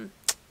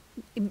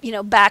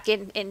 back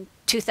in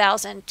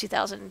 2000,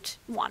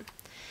 2001.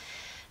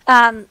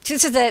 So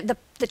this is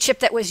the chip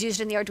that was used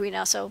in the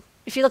Arduino, so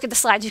if you look at the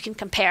slides, you can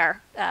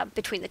compare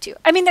between the two.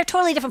 I mean, they're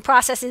totally different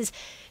processes,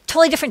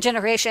 totally different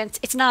generations.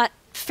 It's not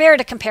fair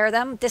to compare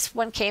them. This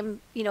one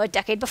came, a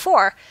decade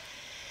before.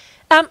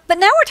 But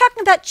now we're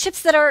talking about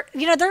chips that are,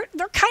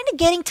 they're kind of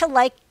getting to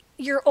like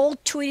your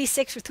old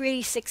 286 or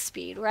 386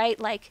 speed, right?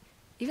 Like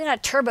even a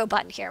turbo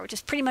button here, which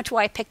is pretty much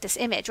why I picked this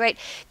image, right?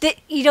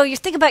 You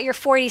think about your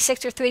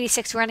 486 or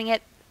 386 running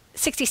at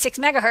 66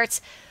 megahertz.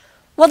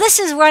 Well, this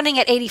is running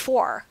at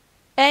 84.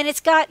 And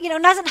it's got,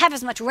 doesn't have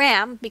as much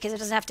RAM because it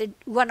doesn't have to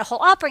run a whole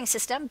operating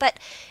system, but,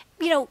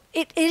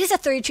 it is a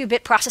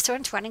 32-bit processor and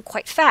it's running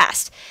quite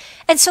fast.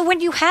 And so when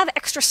you have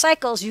extra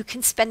cycles, you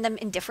can spend them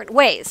in different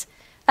ways.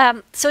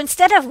 So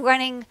instead of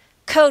running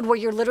code where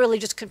you're literally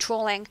just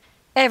controlling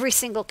every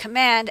single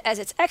command as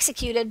it's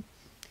executed,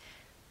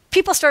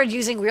 people started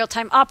using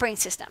real-time operating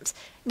systems.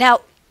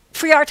 Now,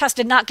 FreeRTOS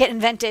did not get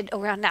invented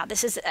around now.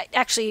 This is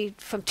actually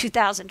from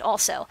 2000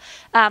 also.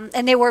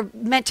 And they were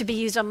meant to be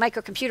used on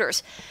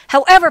microcomputers.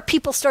 However,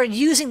 people started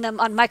using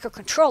them on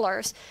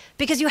microcontrollers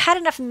because you had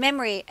enough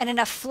memory and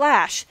enough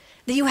flash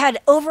that you had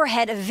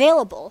overhead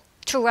available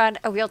to run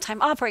a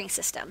real-time operating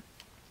system.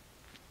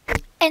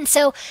 And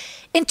so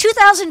in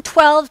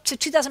 2012 to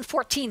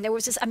 2014, there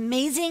was this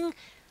amazing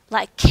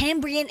like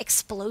Cambrian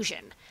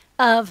explosion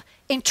of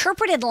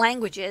interpreted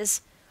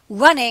languages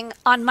running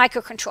on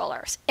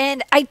microcontrollers.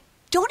 And I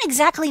don't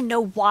exactly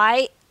know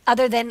why,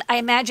 other than I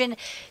imagine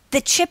the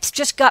chips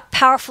just got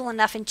powerful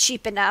enough and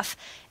cheap enough,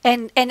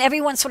 and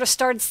everyone sort of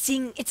started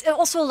seeing. It's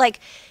also like,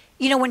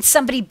 when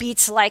somebody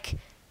beats like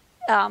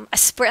a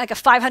sprint, like a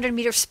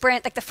 500-meter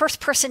sprint, like the first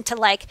person to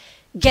like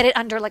get it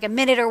under like a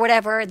minute or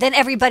whatever, then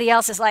everybody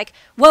else is like,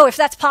 whoa, if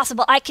that's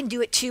possible, I can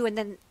do it too. And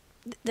then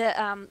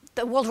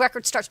the world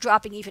record starts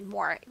dropping even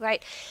more,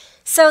 right?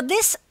 So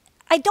this,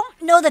 I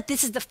don't know that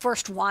this is the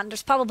first one.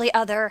 There's probably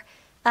other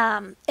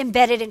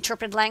embedded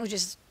interpreted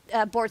languages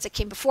boards that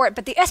came before it,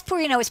 but the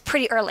Espruino is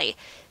pretty early.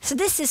 So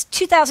this is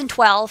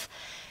 2012,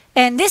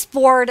 and this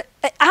board,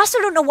 I also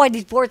don't know why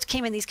these boards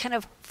came in these kind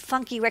of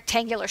funky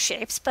rectangular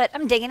shapes, but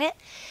I'm digging it.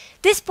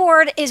 This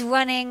board is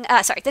running,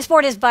 this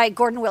board is by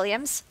Gordon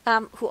Williams,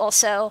 who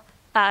also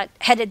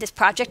headed this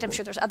project. I'm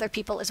sure there's other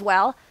people as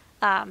well.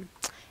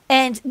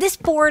 And this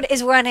board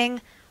is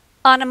running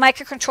on a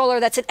microcontroller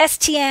that's an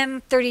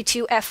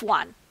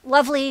STM32F1.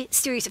 Lovely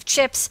series of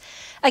chips.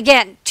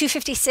 Again,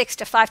 256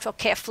 to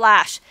 512K of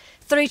flash,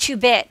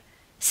 32-bit,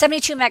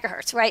 72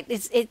 megahertz, right?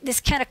 It's this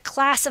kind of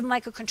class of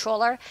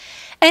microcontroller.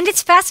 And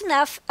it's fast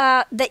enough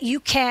that you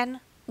can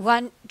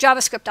run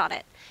JavaScript on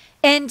it.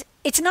 And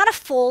it's not a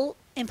full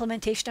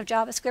implementation of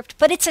JavaScript,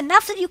 but it's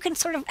enough that you can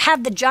sort of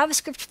have the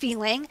JavaScript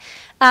feeling,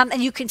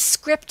 and you can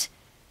script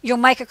your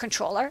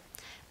microcontroller.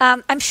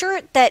 I'm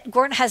sure that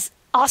Gordon has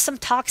awesome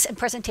talks and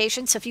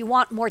presentations. So if you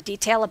want more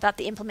detail about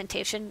the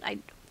implementation, I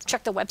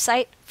check the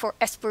website for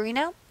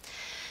Espruino.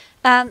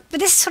 But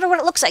this is sort of what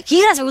it looks like.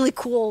 He has a really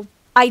cool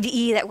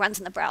IDE that runs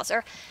in the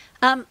browser.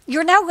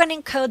 You're now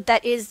running code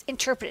that is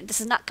interpreted. This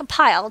is not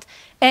compiled.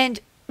 And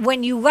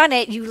when you run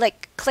it, you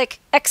like click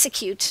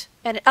execute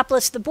and it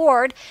uploads to the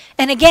board.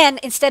 And again,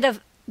 instead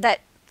of that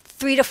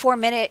 3 to 4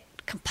 minute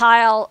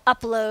compile,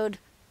 upload,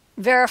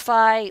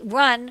 verify,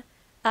 run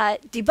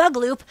debug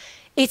loop,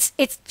 it's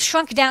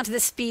shrunk down to the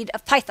speed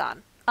of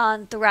Python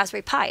on the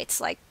Raspberry Pi. It's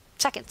like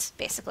seconds,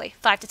 basically,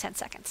 5 to 10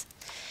 seconds.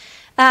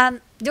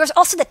 There was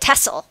also the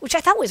Tessel, which I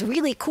thought was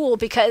really cool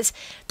because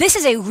this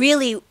is a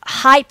really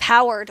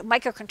high-powered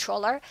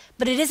microcontroller,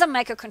 but it is a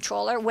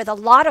microcontroller with a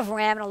lot of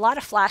RAM and a lot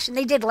of flash, and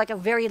they did like a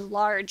very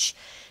large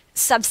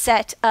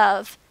subset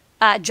of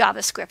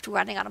JavaScript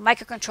running on a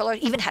microcontroller.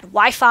 It even had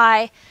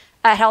Wi-Fi,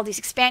 had all these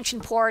expansion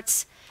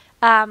ports.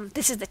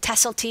 This is the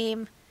Tessel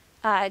team.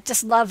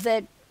 Just love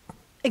the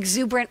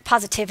exuberant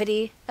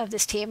positivity of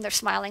this team. They're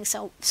smiling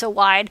so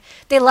wide.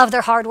 They love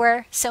their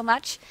hardware so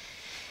much.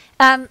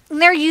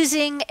 They're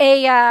using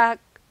a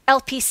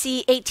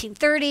LPC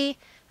 1830.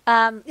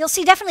 You'll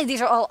see definitely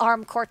these are all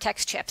ARM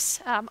Cortex chips.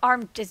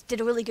 ARM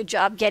did a really good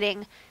job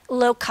getting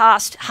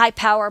low-cost,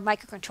 high-power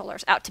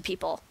microcontrollers out to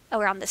people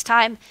around this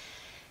time.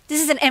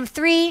 This is an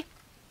M3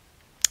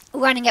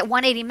 running at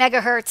 180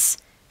 megahertz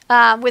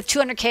with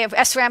 200K of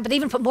SRAM, but they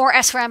even put more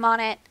SRAM on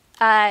it.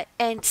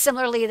 And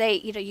similarly,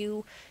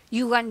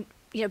 you run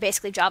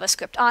basically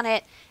JavaScript on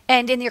it,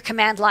 and in your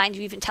command line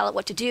you even tell it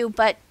what to do.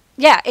 But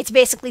yeah, it's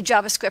basically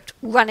JavaScript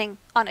running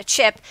on a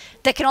chip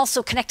that can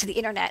also connect to the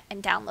internet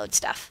and download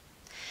stuff.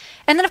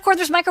 And then of course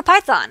there's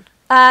MicroPython.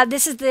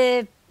 This is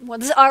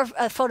our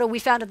photo we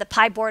found of the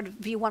Pi board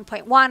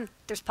v1.1.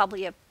 There's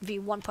probably a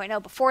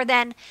v1.0 before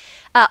then.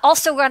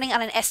 Also running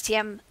on an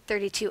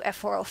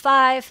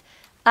STM32F405.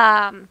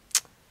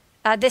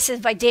 This is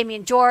by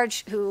Damien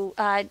George, who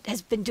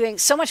has been doing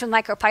so much with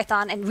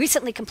MicroPython and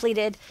recently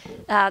completed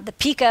the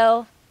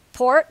Pico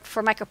port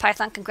for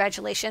MicroPython.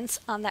 Congratulations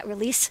on that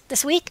release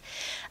this week.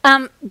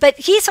 But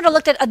he sort of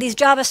looked at these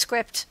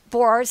JavaScript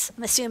boards,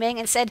 I'm assuming,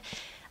 and said,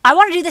 I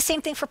want to do the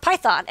same thing for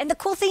Python. And the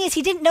cool thing is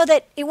he didn't know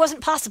that it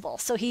wasn't possible.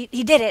 So he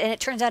did it, and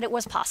it turns out it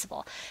was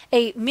possible.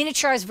 A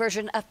miniaturized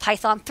version of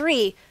Python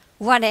 3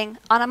 running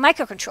on a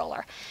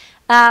microcontroller.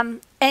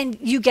 And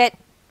you get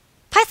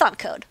Python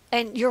code,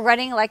 and you're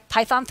running like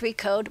Python 3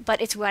 code, but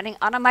it's running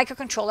on a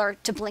microcontroller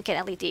to blink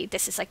an LED.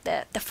 This is like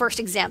the first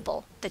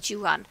example that you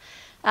run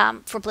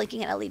for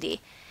blinking an LED.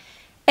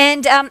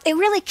 And it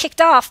really kicked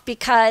off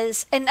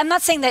because, and I'm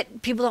not saying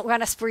that people don't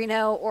run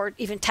Espruino or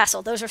even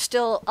Tessel, those are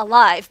still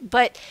alive,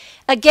 but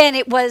again,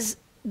 it was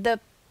the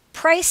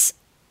price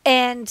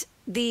and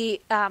the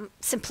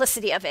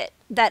simplicity of it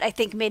that I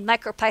think made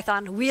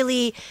MicroPython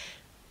really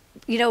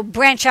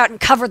branch out and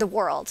cover the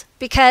world.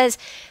 Because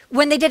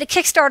when they did a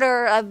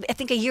Kickstarter, I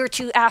think a year or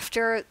two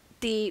after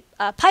the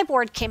Pi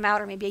board came out,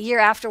 or maybe a year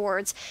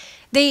afterwards,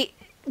 they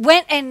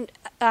went and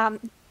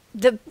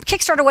the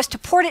Kickstarter was to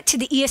port it to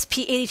the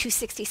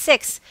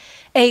ESP8266,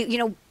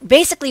 a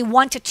basically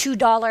 $1 to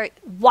 $2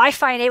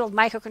 Wi-Fi enabled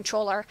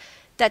microcontroller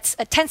that's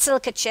a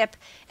Tensilica chip,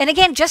 and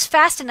again, just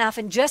fast enough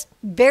and just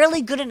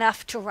barely good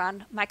enough to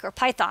run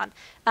MicroPython.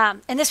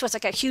 And this was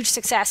like a huge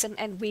success,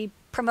 and we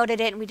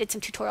promoted it and we did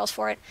some tutorials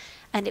for it,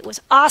 and it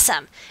was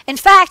awesome. In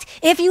fact,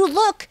 if you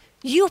look,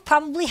 you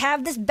probably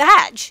have this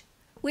badge,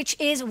 which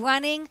is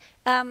running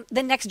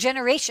the next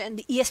generation,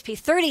 the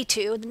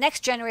ESP32, the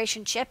next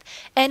generation chip,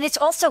 and it's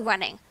also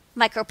running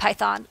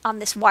MicroPython on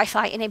this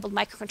Wi-Fi enabled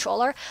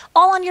microcontroller,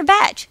 all on your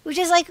badge, which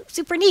is like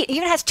super neat. It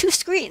even has 2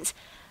 screens.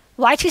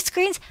 Why 2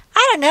 screens?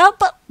 I don't know,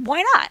 but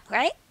why not,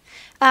 right?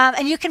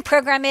 And you can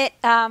program it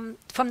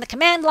from the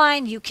command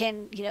line. You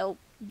can,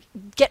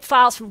 get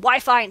files from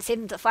Wi-Fi and save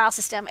them to the file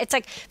system. It's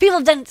like people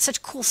have done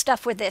such cool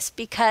stuff with this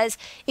because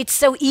it's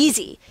so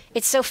easy.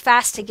 It's so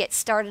fast to get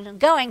started and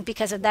going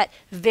because of that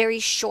very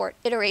short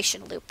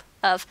iteration loop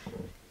of,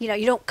 you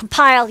don't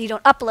compile, you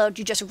don't upload,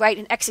 you just write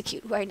and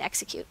execute, write and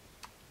execute.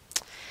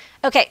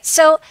 Okay,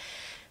 so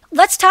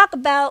let's talk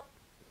about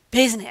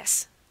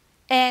business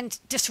and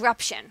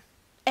disruption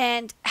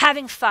and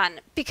having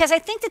fun, because I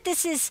think that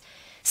this is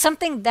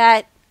something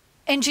that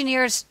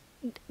engineers,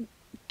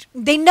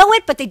 they know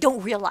it, but they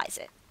don't realize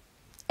it.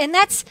 And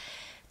if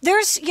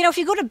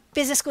you go to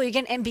business school, you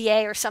get an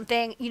MBA or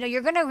something,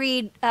 you're going to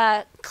read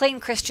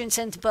Clayton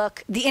Christensen's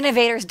book, The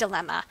Innovator's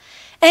Dilemma.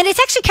 And it's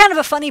actually kind of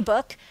a funny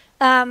book.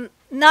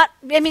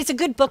 It's a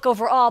good book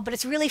overall, but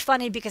it's really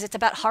funny because it's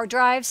about hard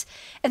drives.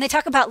 And they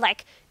talk about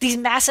like these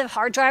massive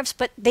hard drives,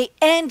 but they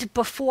end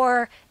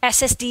before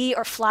SSD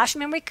or flash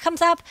memory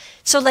comes up.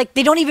 So like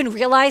they don't even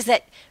realize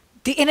that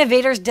the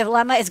innovator's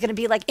dilemma is going to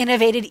be like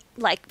innovated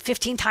like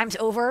 15 times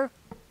over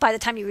by the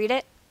time you read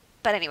it.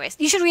 But anyways,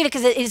 you should read it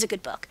because it is a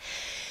good book.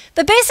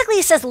 But basically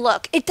it says,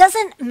 look, it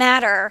doesn't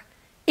matter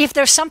if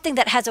there's something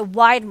that has a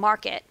wide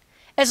market,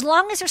 as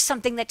long as there's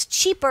something that's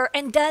cheaper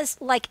and does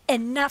like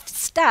enough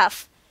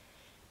stuff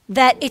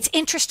that it's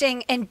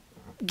interesting and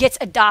gets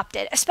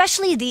adopted,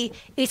 especially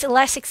it's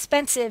less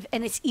expensive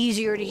and it's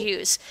easier to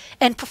use.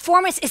 And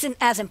performance isn't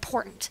as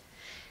important.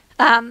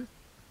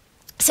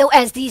 So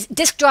as these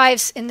disk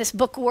drives in this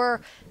book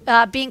were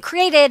being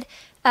created,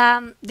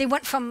 they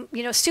went from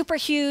super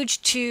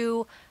huge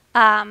to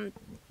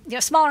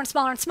smaller and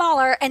smaller and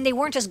smaller, and they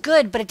weren't as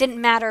good, but it didn't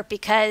matter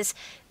because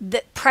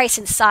the price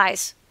and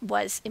size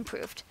was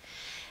improved.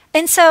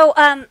 And so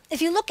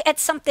if you look at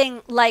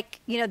something like,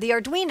 the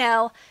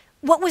Arduino,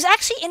 what was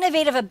actually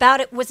innovative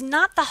about it was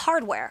not the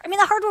hardware. I mean,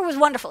 the hardware was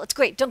wonderful. It's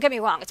great. Don't get me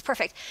wrong. It's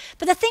perfect.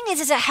 But the thing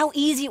is that how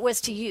easy it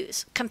was to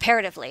use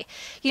comparatively.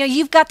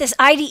 You've got this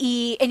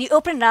IDE and you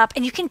open it up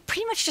and you can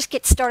pretty much just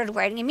get started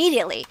writing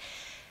immediately.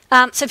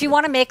 So if you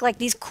want to make like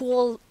these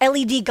cool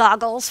LED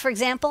goggles, for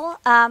example,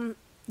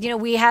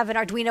 we have an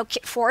Arduino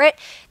kit for it.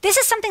 This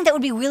is something that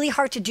would be really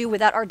hard to do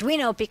without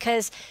Arduino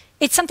because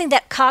it's something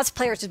that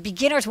cosplayers or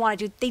beginners want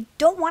to do. They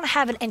don't want to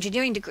have an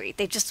engineering degree.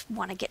 They just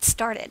want to get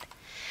started.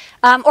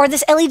 Or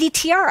this LED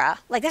tiara,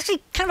 like that's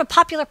actually kind of a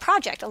popular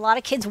project. A lot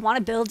of kids want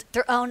to build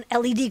their own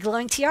LED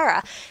glowing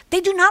tiara. They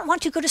do not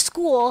want to go to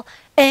school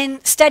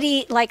and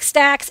study like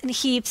stacks and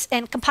heaps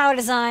and compiler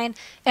design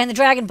and the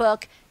Dragon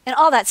book and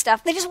all that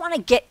stuff. They just want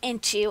to get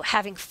into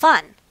having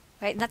fun,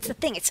 right? And that's the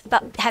thing. It's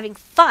about having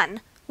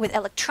fun with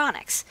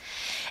electronics.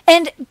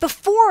 And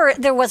before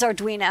there was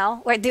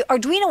Arduino, right, the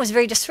Arduino was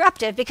very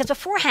disruptive because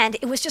beforehand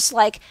it was just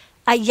like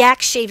a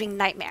yak shaving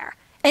nightmare.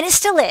 And it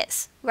still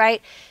is,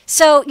 right?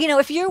 So,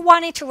 if you're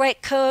wanting to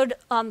write code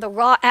on the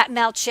raw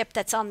Atmel chip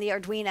that's on the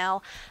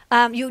Arduino,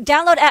 you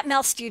download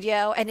Atmel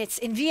Studio and it's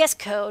in VS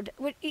Code.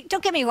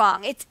 Don't get me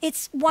wrong,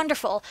 it's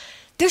wonderful.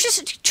 There's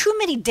just too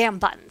many damn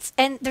buttons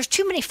and there's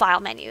too many file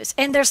menus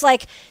and there's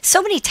like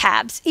so many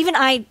tabs. Even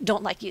I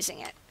don't like using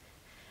it.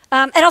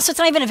 And also it's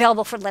not even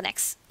available for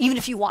Linux, even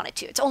if you wanted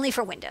to. It's only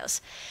for Windows.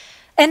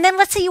 And then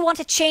let's say you want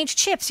to change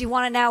chips. You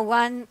want to now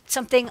run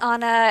something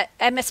on a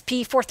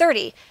MSP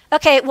 430.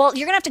 Okay, well,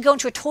 you're going to have to go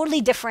into a totally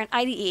different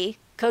IDE,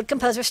 Code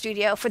Composer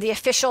Studio, for the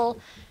official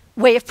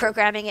way of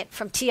programming it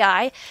from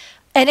TI.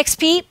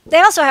 NXP, they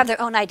also have their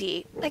own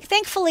IDE. Like,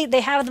 thankfully,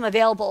 they have them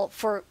available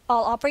for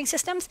all operating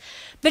systems,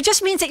 but it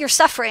just means that you're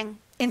suffering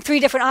in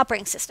 3 different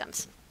operating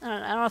systems. I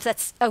don't know if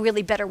that's a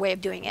really better way of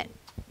doing it.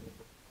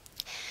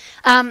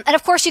 And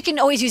of course, you can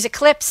always use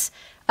Eclipse.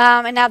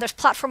 And now there's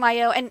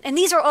Platform.io, and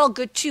these are all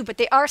good too, but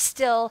they are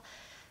still,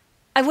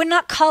 I would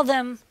not call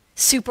them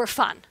super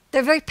fun.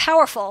 They're very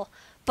powerful,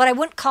 but I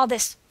wouldn't call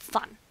this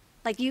fun.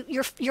 Like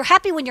you're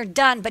happy when you're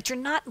done, but you're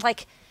not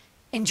like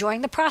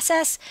enjoying the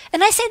process.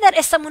 And I say that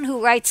as someone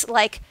who writes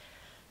like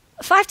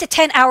 5 to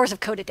 10 hours of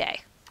code a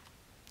day.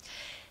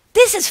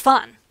 This is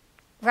fun,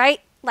 right?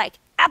 Like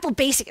Apple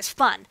Basic is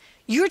fun.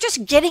 You're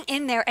just getting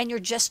in there and you're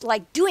just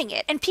like doing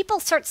it. And people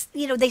start,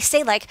 they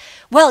say like,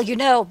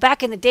 well,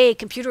 back in the day,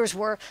 computers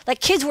were like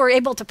kids were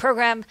able to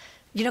program,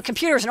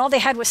 computers and all they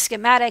had was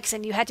schematics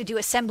and you had to do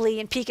assembly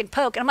and peek and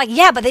poke. And I'm like,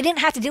 yeah, but they didn't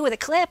have to deal with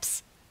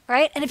Eclipse,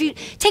 right? And if you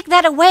take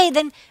that away,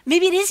 then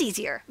maybe it is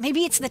easier.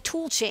 Maybe it's the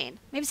tool chain.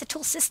 Maybe it's the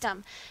tool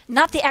system,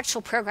 not the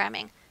actual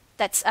programming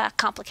that's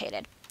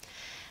complicated.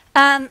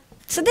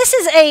 So this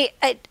is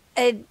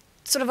a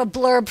sort of a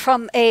blurb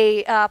from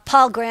a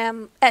Paul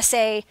Graham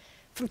essay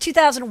from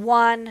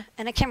 2001,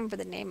 and I can't remember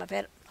the name of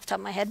it off the top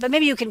of my head, but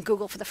maybe you can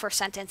Google for the first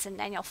sentence and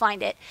you'll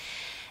find it.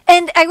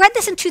 And I read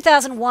this in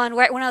 2001,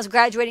 right when I was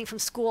graduating from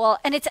school,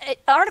 and it's an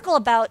article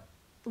about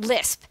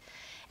Lisp.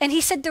 And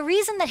he said the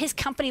reason that his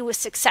company was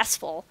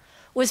successful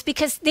was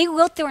because they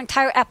wrote their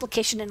entire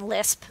application in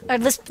Lisp, or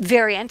Lisp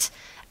variant,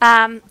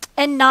 and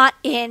not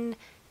in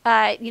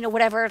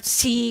whatever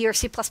C or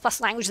C++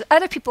 language that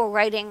other people were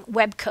writing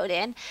web code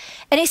in.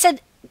 And he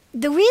said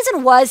the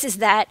reason is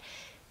that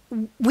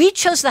we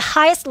chose the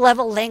highest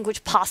level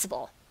language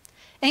possible.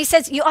 And he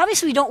says,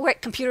 obviously we don't write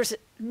computers,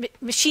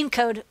 machine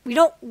code. We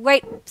don't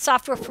write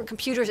software for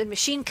computers in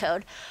machine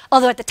code.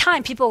 Although at the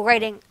time, people were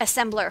writing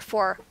assembler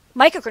for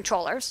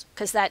microcontrollers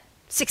because that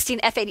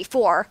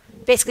 16F84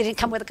 basically didn't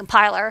come with a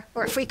compiler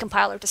or a free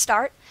compiler to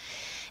start.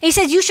 And he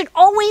says you should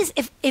always,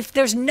 if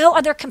there's no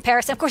other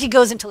comparison, of course he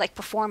goes into like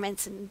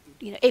performance and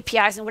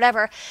APIs and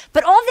whatever,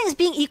 but all things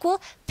being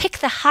equal, pick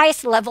the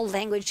highest level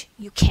language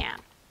you can.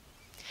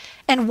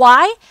 And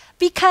why?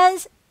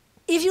 Because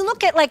if you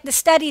look at like the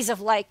studies of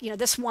like,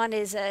 this one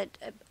is a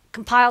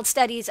compiled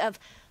studies of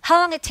how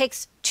long it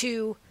takes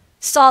to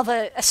solve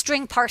a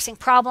string parsing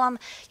problem.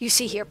 You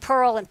see here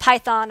Perl and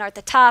Python are at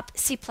the top,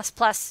 C++,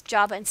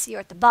 Java, and C are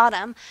at the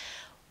bottom.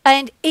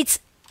 And it's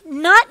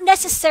not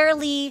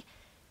necessarily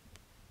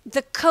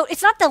the code,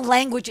 it's not the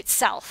language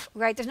itself,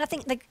 right? There's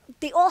nothing, like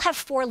they all have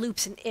for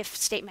loops and if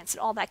statements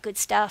and all that good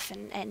stuff.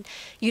 And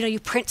you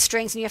print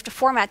strings and you have to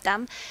format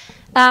them.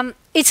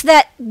 It's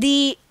that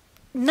the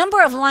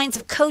number of lines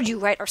of code you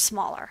write are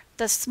smaller.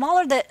 The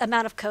smaller the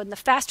amount of code and the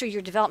faster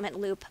your development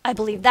loop, I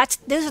believe those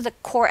are the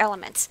core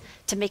elements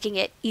to making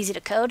it easy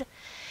to code.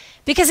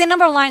 Because the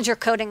number of lines you're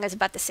coding is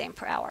about the same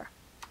per hour.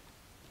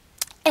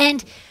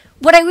 And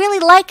what I really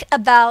like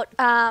about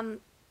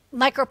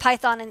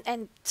MicroPython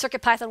and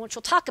CircuitPython, which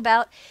we'll talk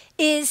about,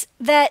 is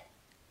that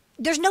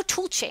there's no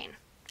tool chain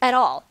at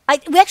all.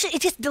 It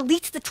just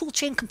deletes the tool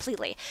chain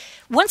completely.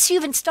 Once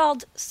you've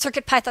installed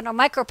CircuitPython or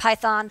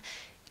MicroPython,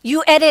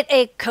 You edit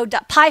a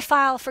code.py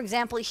file, for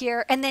example,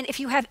 here. And then if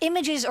you have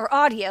images or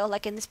audio,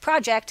 like in this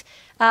project,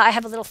 I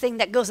have a little thing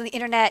that goes on the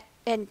internet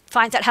and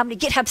finds out how many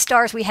GitHub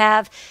stars we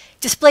have,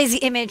 displays the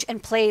image,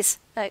 and plays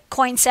a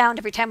coin sound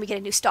every time we get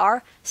a new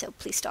star. So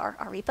please star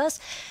our repos.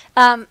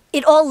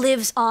 It all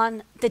lives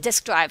on the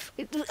disk drive.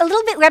 A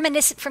little bit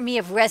reminiscent for me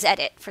of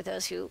ResEdit, for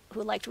those who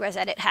liked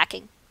ResEdit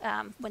hacking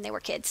when they were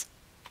kids.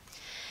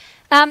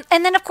 And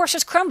then, of course,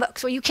 there's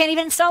Chromebooks, where you can't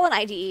even install an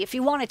IDE if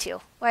you wanted to,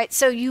 right?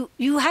 So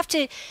you have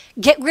to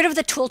get rid of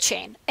the tool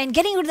chain. And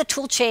getting rid of the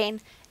tool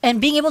chain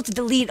and being able to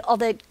delete all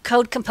the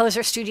Code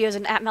Composer studios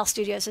and Atmel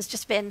studios has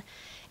just been,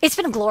 it's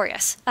been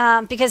glorious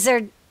because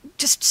they're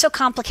just so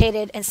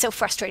complicated and so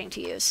frustrating to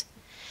use.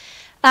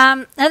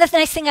 Another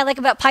nice thing I like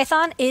about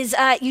Python is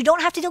you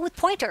don't have to deal with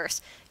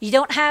pointers. You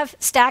don't have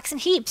stacks and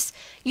heaps.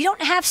 You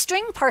don't have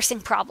string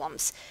parsing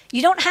problems.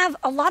 You don't have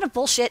a lot of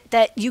bullshit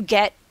that you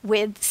get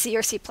with C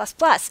or C++.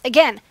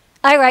 Again,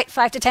 I write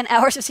 5 to 10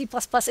 hours of C++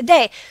 a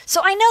day,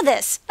 so I know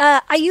this.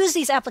 I use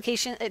this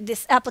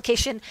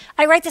application.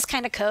 I write this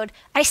kind of code.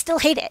 I still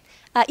hate it,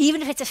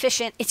 even if it's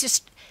efficient.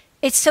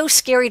 It's so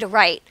scary to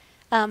write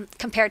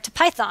compared to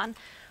Python,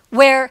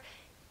 where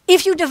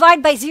if you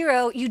divide by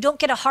 0, you don't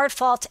get a hard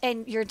fault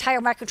and your entire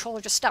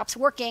microcontroller just stops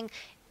working.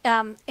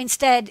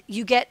 Instead,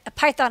 you get a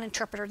Python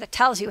interpreter that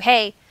tells you,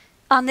 hey,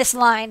 on this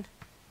line,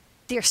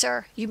 dear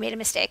sir, you made a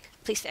mistake.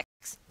 Please fix.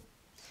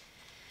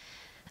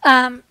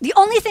 The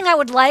only thing I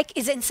would like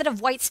is that instead of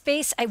white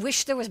space, I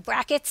wish there was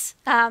brackets.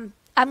 I'm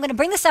going to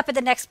bring this up at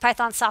the next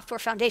Python Software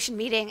Foundation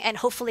meeting, and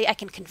hopefully I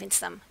can convince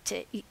them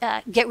to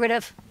get rid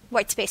of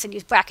white space and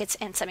use brackets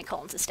and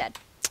semicolons instead.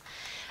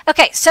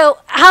 Okay, so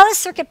how does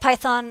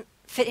CircuitPython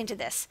fit into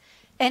this?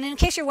 And in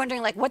case you're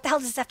wondering, like, what the hell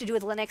does this have to do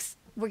with Linux?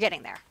 We're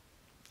getting there.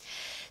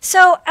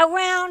 So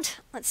around,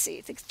 let's see,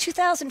 I think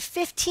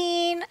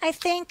 2015, I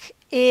think,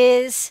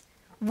 is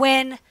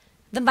when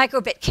the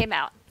microbit came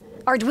out,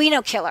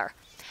 Arduino killer.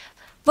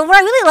 But what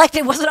I really liked,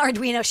 it wasn't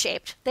Arduino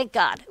shaped, thank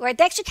God. Right?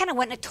 They actually kind of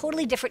went in a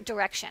totally different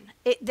direction.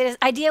 The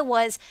idea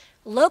was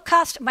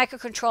low-cost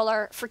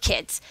microcontroller for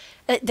kids,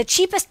 the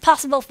cheapest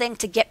possible thing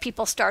to get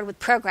people started with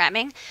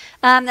programming,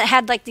 that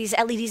had like these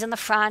LEDs on the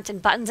front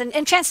and buttons.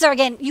 And chances are,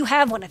 again, you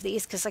have one of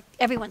these because like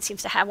everyone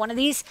seems to have one of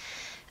these.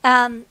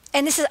 And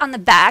this is on the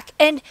back.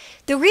 And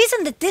the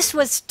reason that this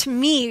was, to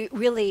me,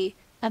 really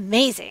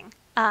amazing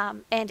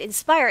and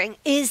inspiring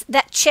is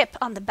that chip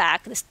on the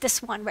back,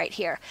 this one right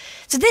here.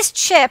 So this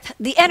chip,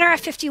 the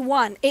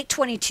NRF51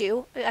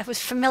 822, I was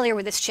familiar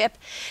with this chip.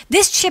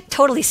 This chip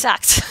totally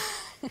sucks.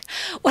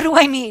 What do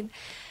I mean?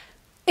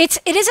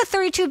 It is a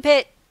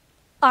 32-bit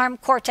ARM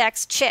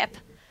Cortex chip,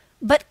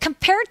 but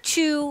compared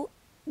to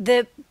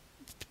the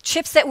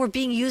chips that were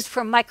being used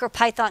for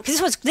MicroPython,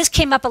 because this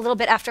came up a little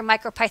bit after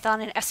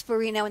MicroPython and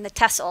Espruino and the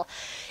Tessel.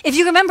 If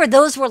you remember,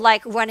 those were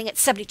like running at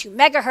 72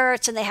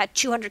 megahertz, and they had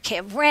 200K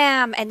of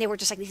RAM, and they were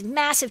just like these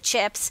massive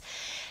chips.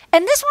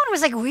 And this one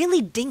was like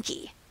really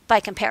dinky by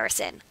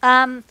comparison.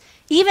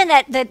 Even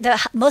at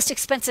the most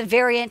expensive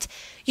variant,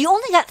 you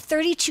only got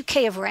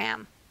 32K of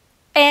RAM.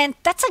 And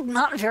that's like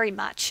not very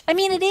much. I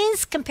mean, it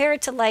is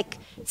compared to like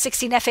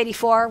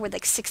 16F84 with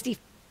like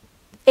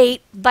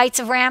 68 bytes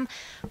of RAM,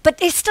 but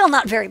it's still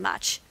not very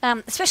much,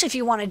 especially if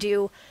you want to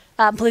do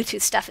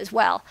Bluetooth stuff as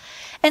well.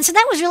 And so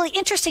that was really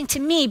interesting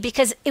to me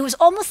because it was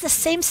almost the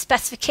same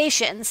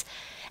specifications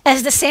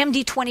as the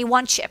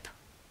SAMD21 chip.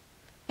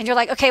 And you're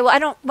like, okay,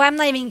 well, I'm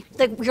not even,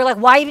 like, you're like,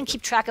 why even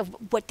keep track of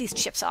what these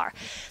chips are?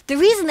 The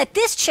reason that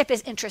this chip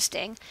is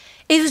interesting,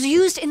 it was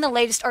used in the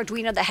latest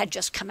Arduino that had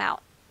just come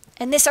out.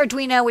 And this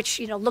Arduino, which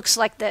looks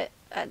like the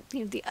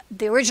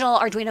original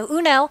Arduino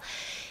Uno,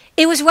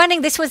 it was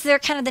running. This was their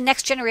kind of the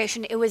next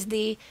generation. It was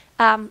the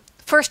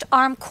first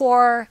ARM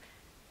core,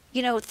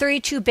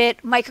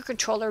 32-bit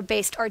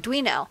microcontroller-based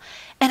Arduino.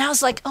 And I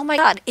was like, oh my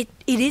God, it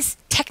is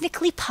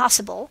technically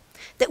possible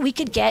that we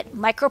could get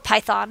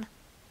MicroPython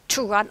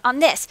to run on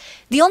this.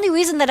 The only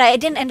reason that I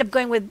didn't end up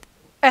going with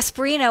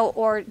Espruino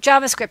or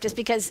JavaScript is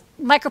because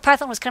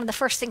MicroPython was kind of the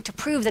first thing to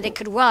prove that it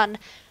could run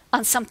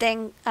on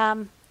something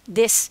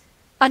this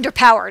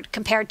underpowered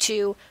compared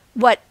to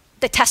what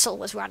the Tessel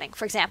was running,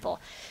 for example.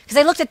 Because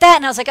I looked at that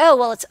and I was like, oh,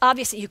 well, it's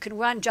obvious that you can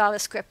run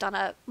JavaScript on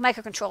a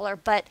microcontroller,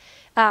 but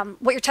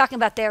what you're talking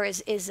about there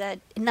is a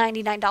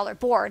 $99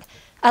 board.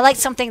 I liked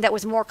something that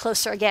was more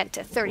closer, again,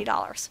 to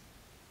 $30.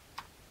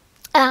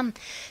 So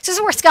this is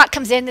where Scott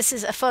comes in. This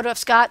is a photo of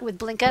Scott with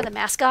Blinka, the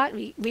mascot.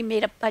 We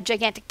made a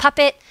gigantic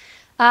puppet.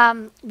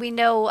 We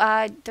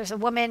know there's a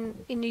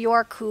woman in New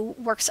York who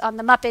works on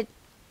the Muppet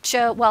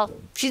show. Well,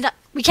 she's not.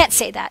 We can't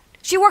say that.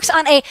 She works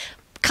on a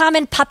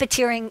common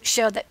puppeteering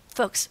show that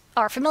folks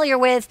are familiar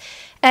with,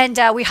 and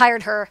we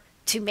hired her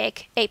to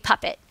make a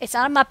puppet. It's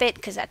not a Muppet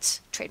because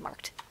that's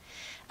trademarked.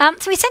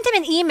 So we sent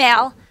him an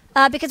email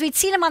because we'd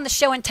seen him on the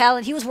show and tell,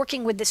 and he was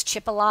working with this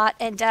chip a lot.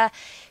 And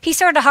he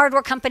started a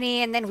hardware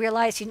company and then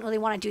realized he didn't really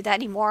want to do that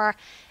anymore.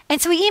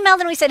 And so we emailed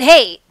him and we said,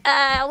 hey,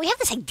 we have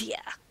this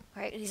idea.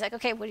 Right? And he's like,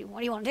 okay, what do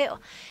you want to do?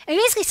 And he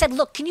basically said,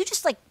 look, can you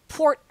just like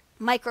port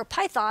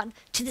MicroPython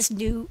to this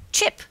new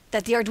chip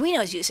that the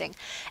Arduino is using?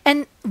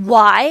 And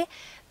why?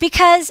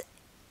 Because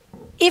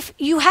if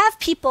you have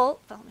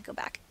people, well, let me go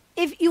back.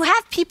 If you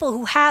have people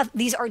who have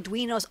these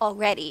Arduinos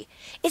already,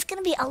 it's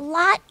going to be a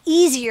lot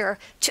easier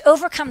to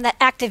overcome that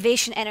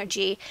activation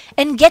energy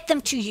and get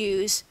them to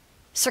use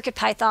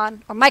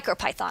CircuitPython or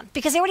MicroPython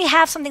because they already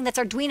have something that's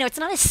Arduino. It's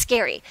not as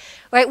scary,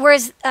 right?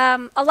 Whereas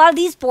a lot of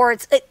these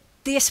boards,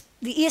 the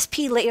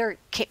ESP later,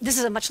 this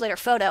is a much later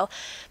photo,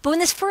 but when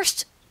this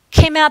first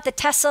came out, the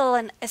Tessel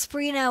and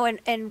Espruino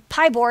and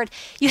Pi board,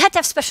 you had to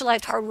have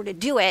specialized hardware to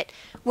do it,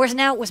 whereas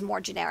now it was more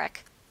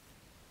generic.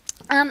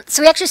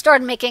 So we actually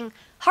started making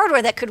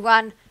hardware that could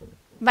run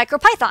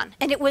MicroPython,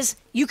 and it was,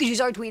 you could use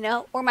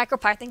Arduino or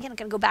MicroPython, and it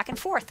can go back and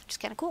forth, which is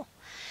kind of cool.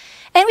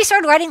 And we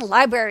started writing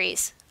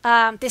libraries.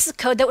 This is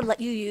code that would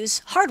let you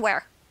use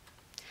hardware.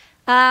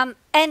 And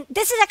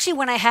this is actually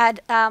when I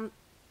had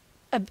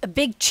a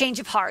big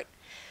change of heart,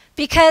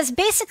 because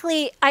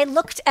basically I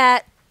looked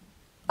at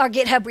our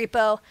GitHub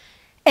repo,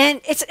 and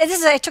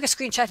I took a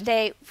screenshot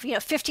today,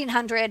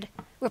 1,500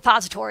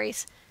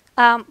 repositories,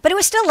 but it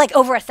was still like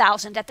over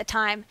 1,000 at the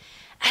time.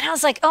 And I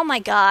was like, oh my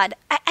God,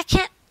 I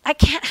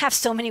can't have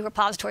so many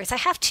repositories. I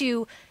have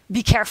to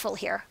be careful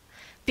here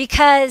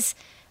because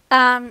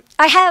I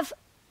have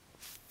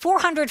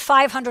 400,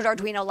 500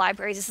 Arduino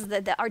libraries. This is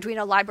the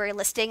Arduino library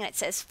listing, and it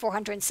says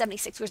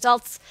 476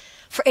 results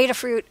for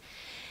Adafruit.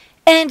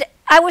 And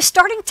I was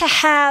starting to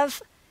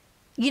have,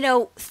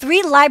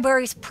 3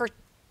 libraries per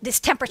this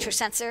temperature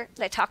sensor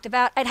that I talked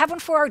about. I'd have one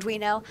for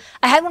Arduino.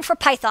 I had one for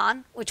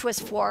Python, which was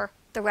for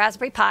the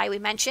Raspberry Pi we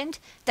mentioned,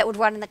 that would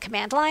run in the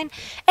command line.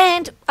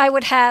 And I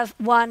would have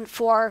one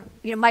for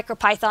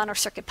MicroPython or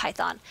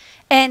CircuitPython.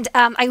 And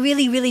I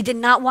really, really did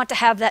not want to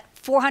have that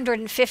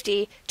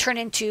 450 turn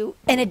into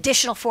an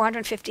additional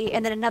 450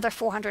 and then another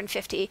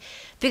 450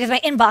 because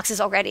my inbox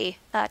is already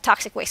a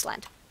toxic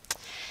wasteland.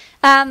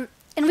 And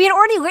we had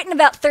already written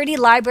about 30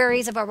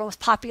 libraries of our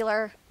most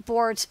popular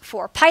boards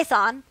for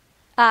Python.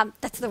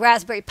 That's the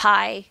Raspberry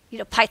Pi,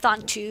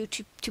 Python 2,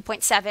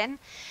 2.7.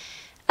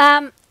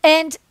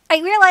 And I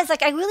realized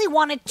I really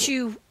wanted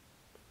to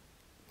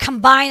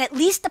combine at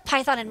least the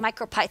Python and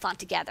MicroPython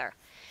together.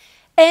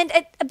 And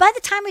by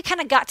the time we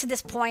kind of got to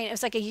this point, it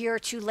was like a year or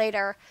two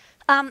later,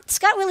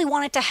 Scott really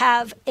wanted to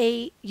have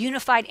a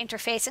unified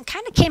interface and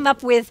kind of came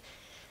up with,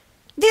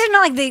 these are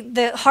not like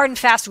the hard and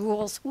fast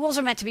rules. Rules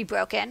are meant to be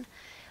broken.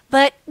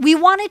 But we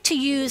wanted to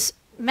use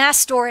mass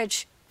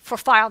storage for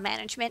file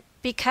management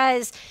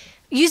because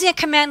using a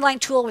command line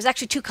tool was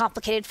actually too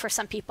complicated for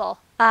some people.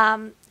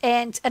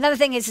 And another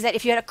thing is that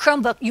if you had a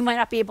Chromebook, you might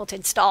not be able to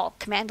install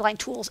command line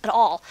tools at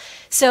all.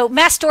 So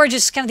mass storage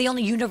is kind of the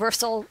only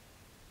universal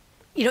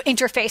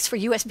interface for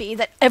USB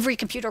that every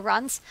computer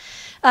runs.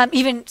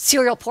 Even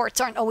serial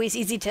ports aren't always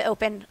easy to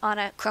open on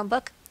a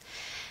Chromebook.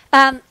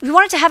 We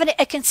wanted to have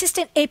a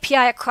consistent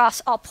API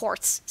across all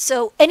ports.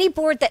 So any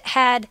board that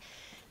had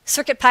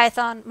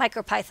CircuitPython,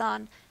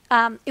 MicroPython,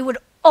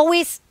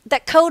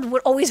 that code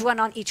would always run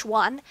on each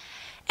one.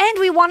 And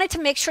we wanted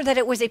to make sure that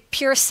it was a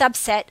pure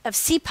subset of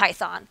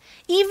CPython,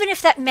 even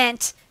if that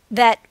meant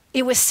that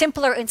it was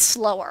simpler and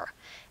slower.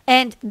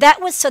 And that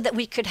was so that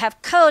we could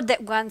have code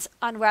that runs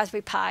on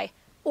Raspberry Pi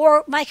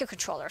or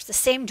microcontrollers, the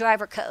same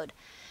driver code.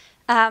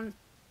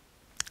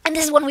 And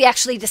this is when we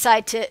actually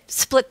decided to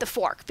split the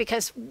fork,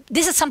 because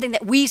this is something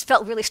that we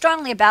felt really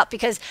strongly about,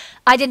 because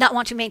I did not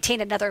want to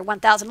maintain another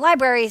 1,000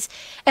 libraries.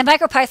 And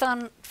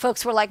MicroPython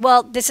folks were like,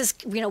 well, this is,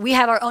 we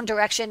have our own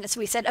direction. And so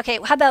we said, okay,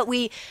 how about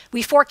we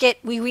fork it,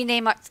 we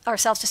rename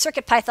ourselves to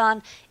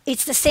CircuitPython.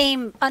 It's the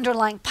same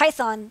underlying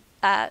Python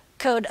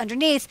code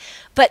underneath,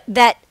 but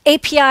that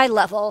API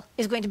level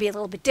is going to be a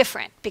little bit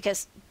different,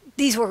 because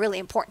these were really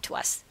important to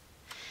us.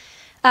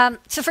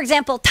 So for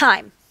example,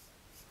 time.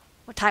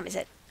 What time is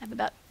it? I have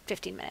about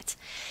 15 minutes.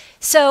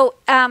 So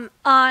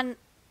on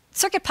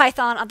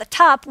CircuitPython on the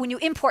top, when you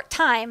import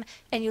time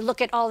and you look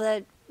at all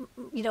the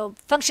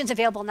functions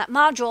available in that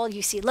module,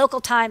 you see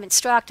local time,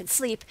 instruct, and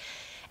sleep.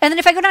 And then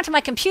if I go down to my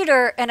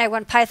computer and I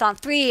run Python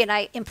 3 and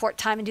I import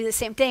time and do the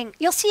same thing,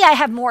 you'll see I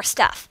have more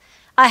stuff.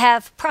 I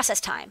have process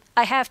time.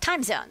 I have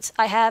time zones.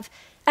 I have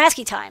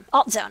ASCII time,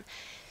 alt zone.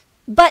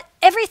 But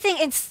everything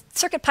in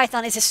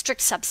CircuitPython is a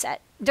strict subset.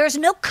 There's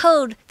no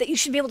code that you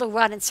should be able to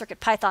run in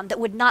CircuitPython that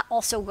would not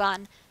also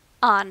run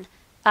on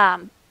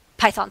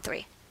Python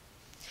 3.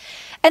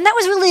 And that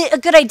was really a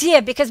good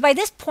idea, because by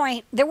this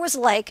point, there was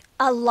like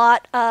a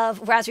lot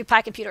of Raspberry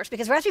Pi computers,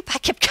 because Raspberry Pi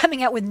kept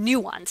coming out with new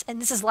ones.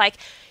 And this is like,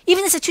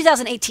 even this is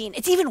 2018,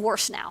 it's even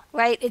worse now,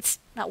 right? It's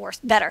not worse,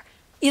 better.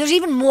 There's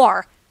even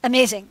more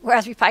amazing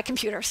Raspberry Pi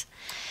computers.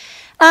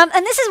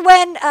 And this is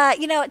when,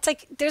 it's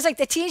like, there's like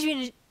the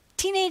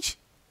Teenage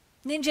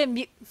Ninja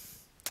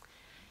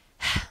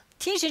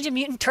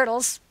Mutant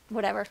Turtles,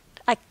 whatever.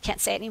 I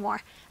can't say it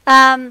anymore.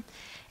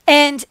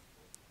 And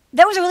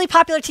that was a really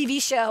popular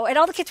TV show, and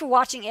all the kids were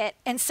watching it.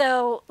 And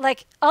so,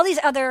 like, all these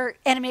other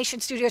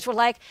animation studios were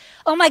like,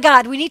 oh my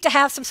God, we need to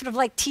have some sort of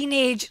like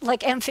teenage,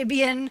 like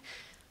amphibian,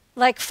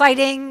 like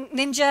fighting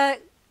ninja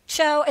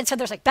show. And so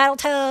there's like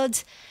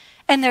Battletoads,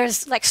 and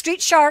there's like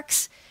Street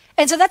Sharks.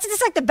 And so that's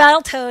just like the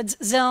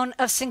Battletoads zone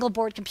of single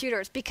board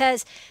computers,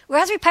 because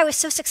Raspberry Pi was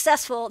so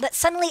successful that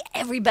suddenly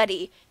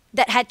everybody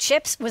that had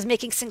chips was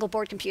making single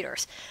board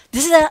computers.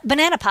 This is a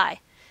banana pie.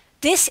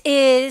 This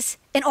is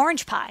an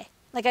orange pie.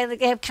 Like I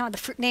have kind of the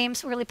fruit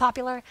names really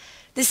popular.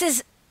 This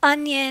is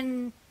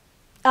Onion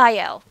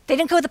IO. They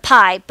didn't go with the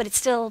pie, but it's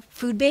still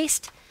food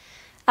based.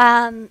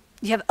 You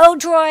have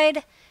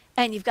Odroid,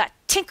 and you've got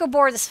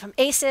Tinkerboard. This is from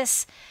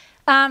Asus.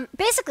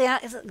 Basically,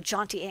 it's a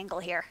jaunty angle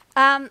here.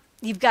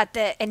 You've got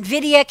the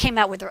NVIDIA came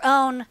out with their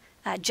own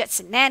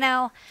Jetson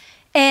Nano,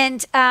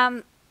 and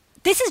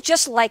this is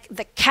just like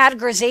the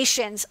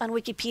categorizations on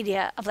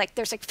Wikipedia of like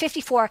there's like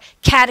 54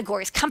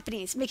 categories,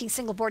 companies making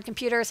single board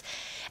computers,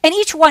 and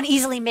each one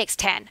easily makes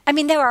 10. I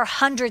mean, there are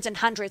hundreds and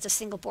hundreds of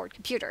single board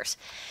computers.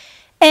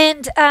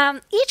 And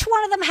each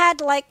one of them had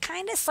like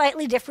kind of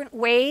slightly different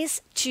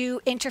ways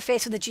to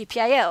interface with the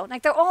GPIO.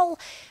 Like they're all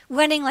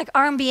running like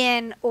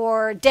Armbian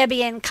or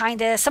Debian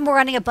kind of. Some were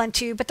running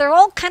Ubuntu, but they're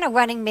all kind of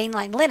running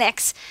mainline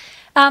Linux.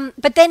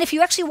 But then if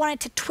you actually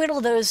wanted to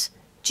twiddle those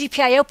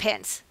GPIO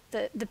pins,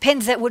 the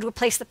pins that would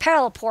replace the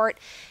parallel port,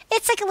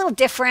 it's like a little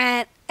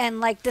different. And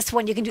like this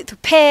one, you can do it through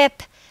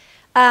pip.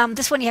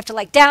 This one you have to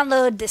like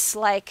download this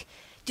like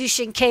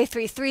Douching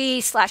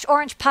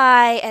K33/Orange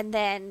Pi and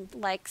then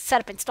like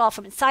set up install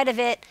from inside of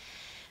it.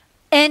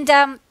 And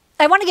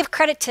I want to give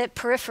credit to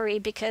Periphery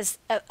because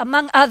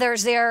among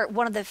others, they're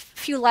one of the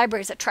few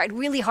libraries that tried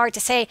really hard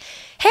to say,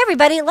 hey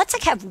everybody, let's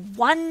like have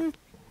one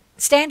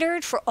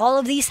standard for all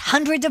of these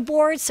hundreds of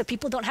boards so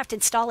people don't have to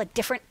install a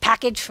different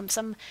package from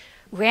some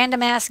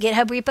random ass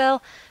GitHub repo.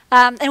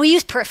 And we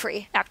use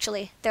Periphery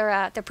actually.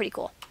 They're pretty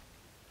cool.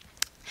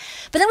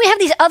 But then we have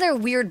these other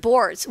weird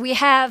boards. We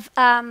have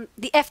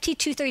the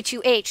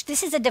FT232H.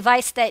 This is a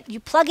device that you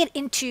plug it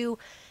into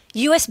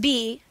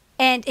USB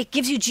and it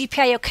gives you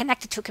GPIO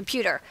connected to a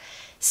computer.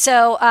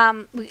 So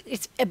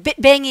it's a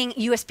bit banging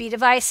USB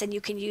device and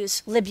you can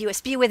use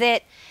libUSB with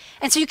it.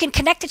 And so you can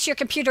connect it to your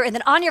computer and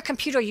then on your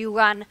computer you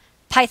run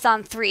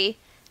Python 3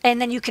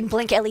 and then you can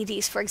blink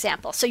LEDs, for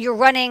example. So you're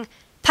running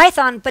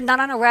Python but not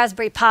on a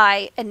Raspberry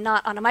Pi and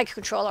not on a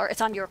microcontroller.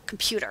 It's on your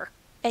computer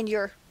and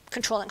you're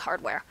controlling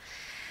hardware.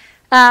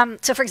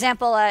 So for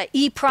example,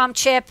 EEPROM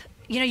chip,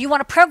 you want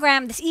to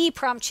program this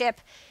EEPROM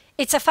chip.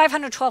 It's a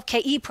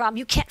 512K EEPROM.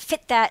 You can't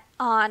fit that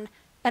on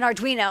an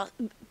Arduino.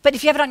 But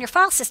if you have it on your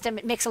file system,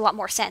 it makes a lot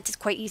more sense. It's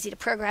quite easy to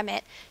program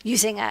it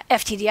using a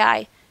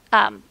FTDI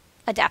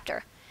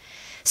adapter.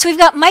 So we've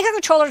got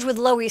microcontrollers with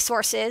low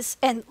resources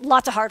and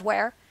lots of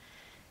hardware.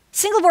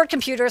 Single board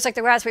computers like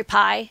the Raspberry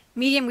Pi,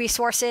 medium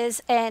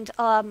resources, and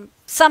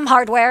some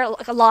hardware,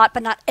 like a lot,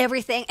 but not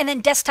everything. And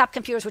then desktop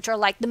computers, which are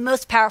like the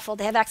most powerful.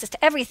 They have access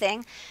to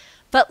everything,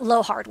 but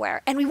low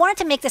hardware. And we wanted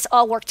to make this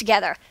all work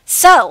together.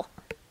 So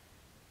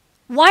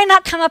why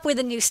not come up with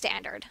a new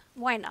standard?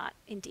 Why not,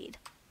 indeed?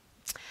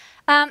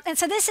 And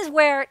so this is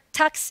where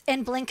Tux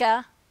and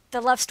Blinka,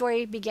 the love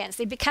story begins.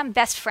 They become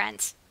best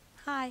friends.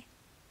 Hi.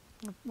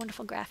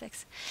 Wonderful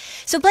graphics.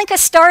 So Blinka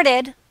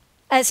started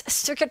as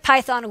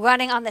CircuitPython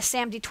running on the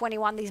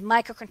SAMD21, these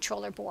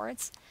microcontroller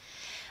boards.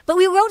 But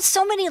we wrote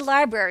so many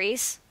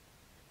libraries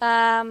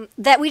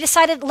that we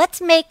decided let's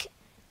make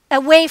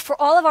a way for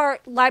all of our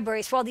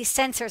libraries, for all these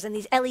sensors and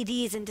these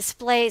LEDs and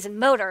displays and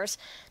motors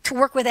to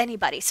work with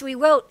anybody. So we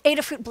wrote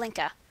Adafruit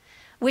Blinka,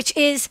 which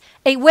is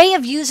a way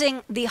of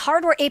using the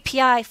hardware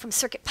API from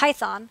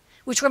CircuitPython,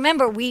 which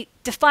remember we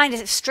defined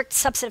as a strict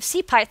subset of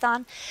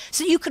CPython,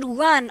 so you could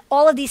run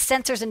all of these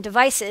sensors and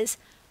devices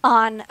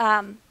on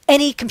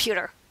any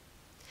computer.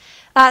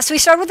 So we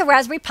started with the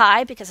Raspberry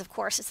Pi because, of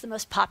course, it's the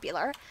most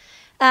popular.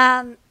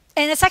 And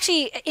it's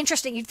actually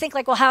interesting. You'd think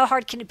like, well, how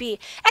hard can it be?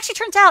 Actually, it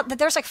turns out that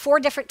there's like 4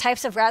 different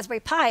types of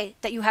Raspberry Pi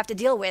that you have to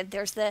deal with.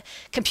 There's the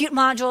compute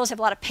modules, have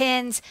a lot of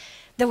pins.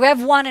 The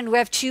Rev 1 and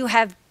Rev 2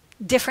 have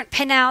different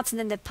pinouts, and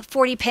then the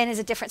 40 pin is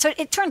a different. So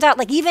it turns out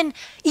like even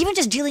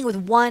just dealing with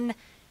one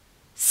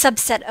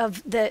subset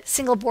of the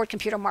single board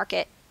computer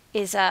market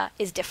is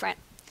different.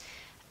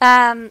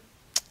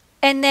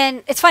 And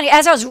then it's funny,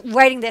 as I was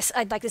writing this,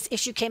 like this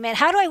issue came in.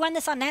 How do I run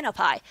this on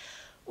NanoPi?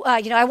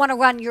 I want to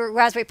run your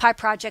Raspberry Pi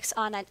projects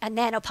on a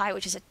NanoPi,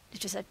 which is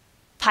a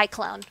Pi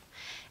clone.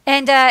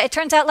 And it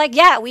turns out like,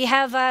 yeah, we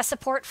have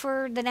support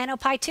for the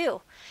NanoPi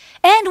too.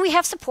 And we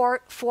have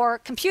support for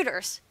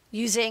computers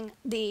using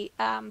the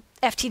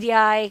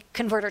FTDI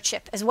converter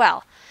chip as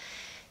well.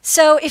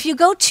 So if you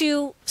go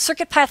to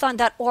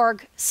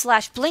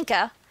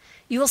circuitpython.org/Blinka,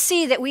 you will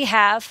see that we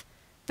have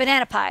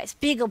Banana Pis,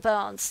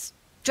 BeagleBones,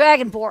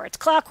 Dragon boards,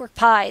 Clockwork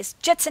Pis,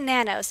 Jetson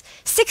Nanos,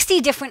 60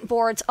 different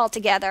boards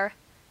altogether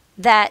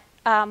that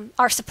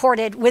are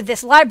supported with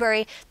this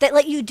library that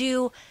let you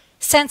do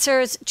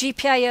sensors,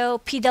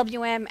 GPIO,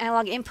 PWM,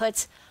 analog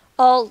inputs,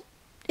 all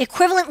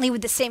equivalently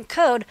with the same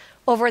code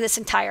over this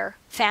entire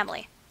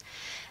family.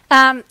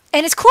 And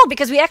it's cool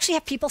because we actually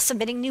have people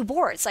submitting new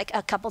boards. Like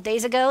a couple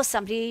days ago,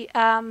 somebody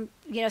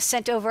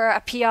sent over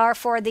a PR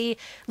for the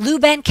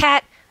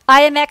Lubencat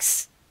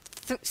IMX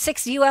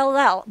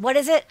 6ULL. What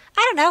is it?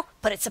 I don't know,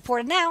 but it's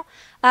supported now.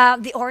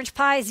 The Orange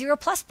Pi 0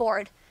 Plus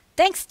board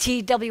Thanks,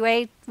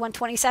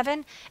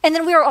 TWA127. And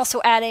then we are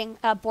also adding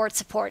board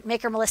support.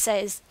 Maker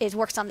Melissa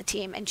works on the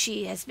team, and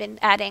she has been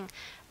adding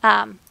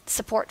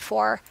support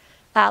for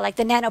like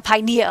the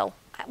NanoPi Neo.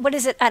 What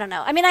is it? I don't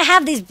know. I mean, I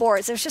have these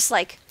boards. There's just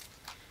like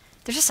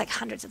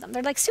hundreds of them.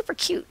 They're like super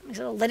cute. These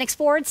little Linux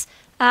boards.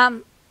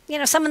 You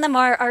know, some of them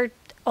are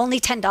only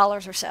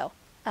 $10 or so.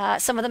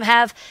 Some of them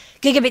have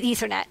gigabit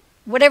Ethernet,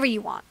 whatever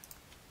you want.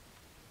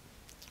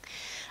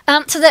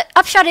 So the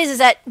upshot is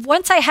that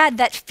once I had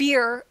that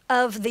fear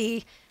of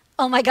the,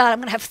 oh my God, I'm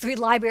going to have 3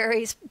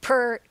 libraries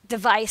per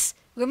device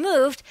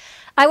removed,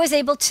 I was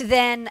able to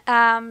then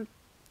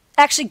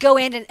actually go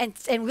in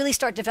and really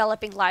start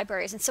developing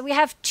libraries. And so we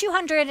have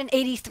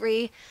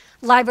 283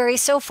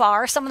 libraries so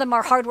far. Some of them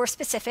are hardware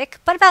specific,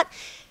 but about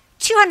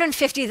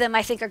 250 of them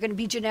I think are going to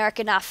be generic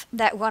enough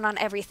that run on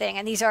everything.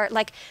 And these are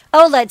like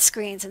OLED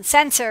screens and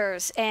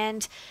sensors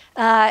and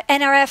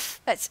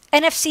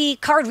NFC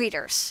card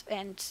readers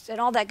and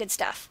all that good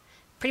stuff.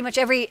 Pretty much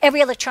every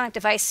electronic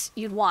device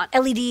you'd want.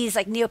 LEDs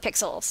like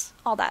NeoPixels,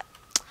 all that.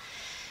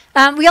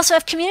 We also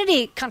have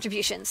community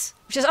contributions,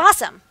 which is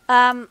awesome.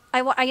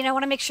 I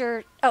want to make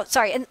sure. Oh,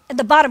 sorry. And at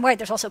the bottom right,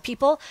 there's also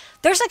people.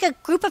 There's like a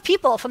group of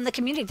people from the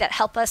community that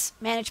help us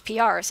manage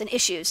PRs and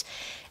issues,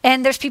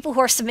 and there's people who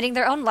are submitting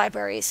their own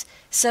libraries.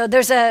 So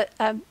there's a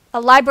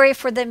library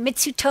for the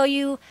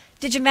Mitsutoyo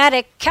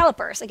Digimatic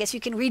calipers. I guess you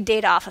can read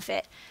data off of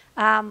it.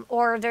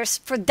 Or there's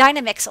for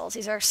Dynamixels.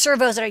 These are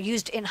servos that are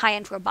used in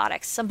high-end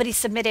robotics. Somebody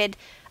submitted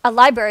a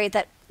library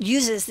that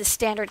uses this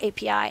standard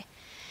API.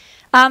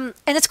 And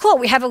it's cool.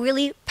 We have a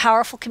really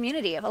powerful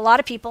community of a lot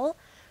of people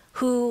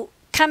who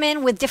come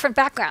in with different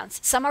backgrounds.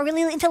 Some are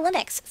really into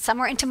Linux. Some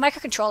are into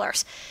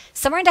microcontrollers.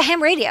 Some are into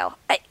ham radio.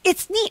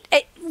 It's neat.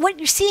 What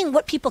you're seeing,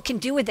 what people can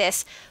do with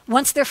this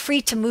once they're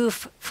free to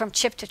move from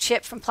chip to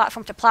chip, from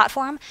platform to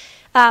platform,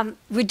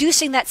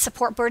 reducing that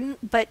support burden,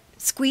 but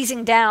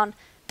squeezing down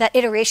that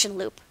iteration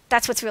loop.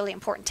 That's what's really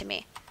important to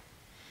me.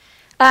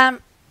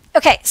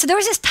 Okay, so there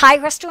was this Thai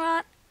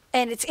restaurant,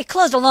 and it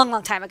closed a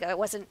long time ago. It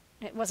wasn't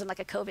like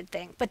a COVID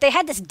thing, but they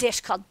had this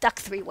dish called Duck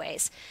Three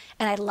Ways,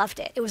 and I loved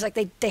it. It was like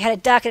they had a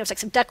duck, and it was like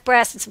some duck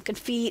breast and some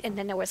confit, and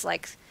then there was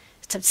like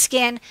some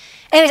skin.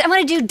 Anyways, I'm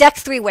going to do Duck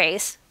Three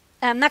Ways.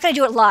 I'm not going to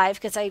do it live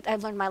because I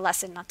learned my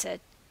lesson not to.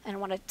 I don't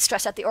want to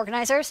stress out the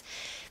organizers,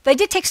 but I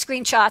did take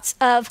screenshots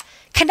of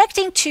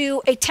connecting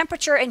to a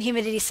temperature and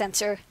humidity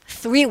sensor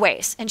 3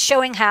 ways and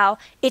showing how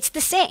it's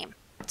the same.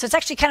 So it's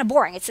actually kind of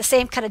boring. It's the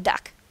same kind of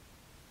duck,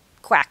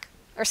 quack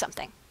or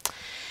something.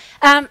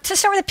 To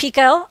start with the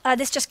Pico,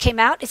 this just came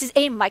out. This is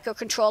a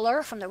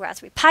microcontroller from the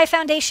Raspberry Pi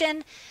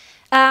Foundation.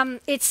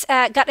 It's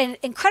got an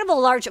incredible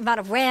large amount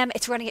of RAM.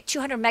 It's running at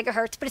 200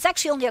 megahertz, but it's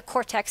actually only a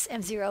Cortex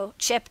M0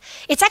 chip.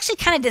 It's actually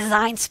kind of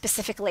designed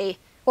specifically,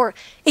 or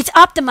it's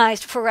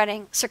optimized for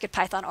running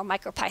CircuitPython or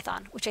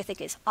MicroPython, which I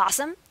think is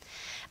awesome.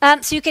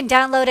 So you can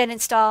download and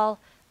install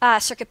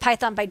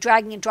CircuitPython by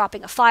dragging and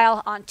dropping a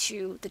file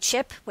onto the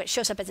chip, which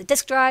shows up as a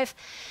disk drive.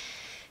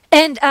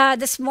 And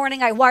this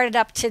morning I wired it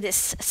up to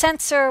this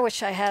sensor,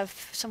 which I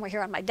have somewhere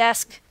here on my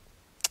desk,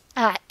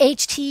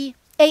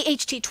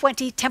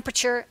 AHT20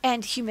 temperature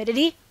and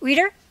humidity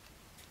reader.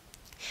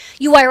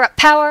 You wire up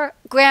power,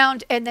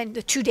 ground, and then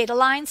the 2 data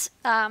lines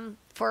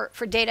for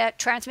data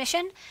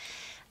transmission.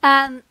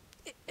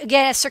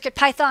 Again, as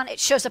CircuitPython, it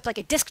shows up like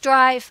a disk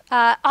drive.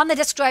 On the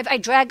disk drive, I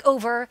drag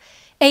over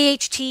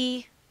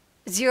AHT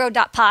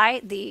 0.py,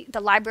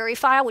 the library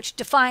file, which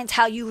defines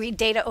how you read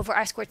data over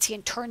I2C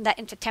and turn that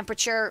into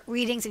temperature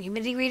readings and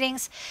humidity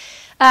readings.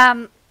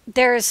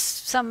 There's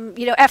some,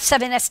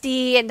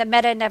 F7SD and the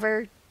meta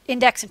never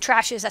index and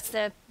trashes. That's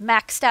the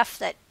Mac stuff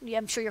that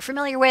I'm sure you're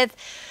familiar with.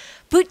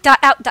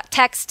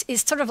 Boot.out.txt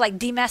is sort of like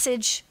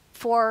dmessage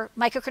for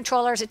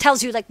microcontrollers. It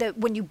tells you like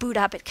when you boot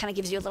up, it kind of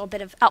gives you a little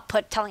bit of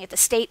output telling it the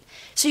state,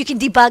 so you can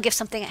debug if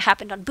something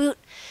happened on boot.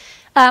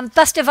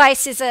 Bus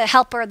device is a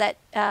helper that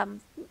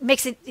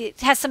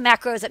it has some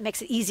macros that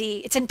makes it easy.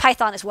 It's in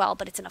Python as well,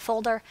 but it's in a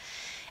folder.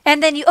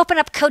 And then you open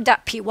up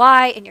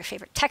code.py in your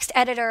favorite text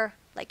editor,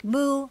 like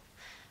Moo,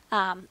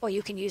 or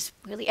you can use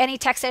really any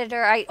text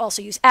editor. I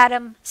also use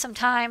Atom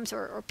sometimes,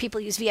 or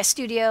people use VS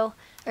Studio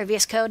or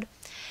VS Code.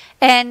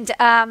 And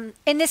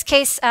in this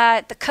case,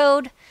 the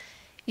code,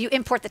 you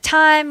import the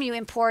time, you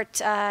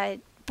import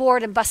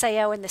board and bus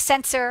I/O and the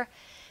sensor.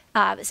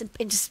 This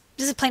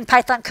is plain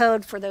Python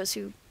code for those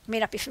who may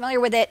not be familiar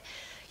with it.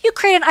 You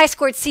create an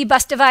I2C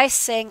bus device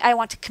saying, I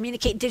want to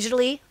communicate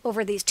digitally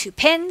over these 2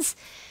 pins.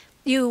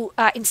 You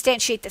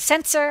instantiate the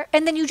sensor,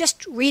 and then you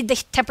just read the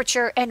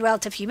temperature and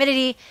relative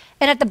humidity.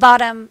 And at the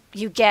bottom,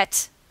 you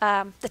get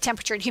the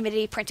temperature and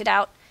humidity printed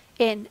out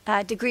in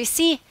degrees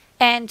C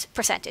and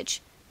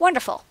percentage.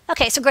 Wonderful.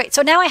 Okay, so great.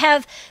 So now I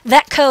have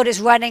that code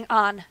is running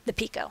on the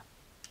Pico.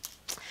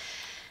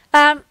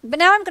 But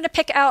now I'm going to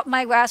pick out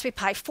my Raspberry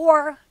Pi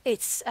 4.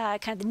 It's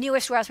kind of the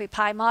newest Raspberry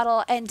Pi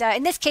model. And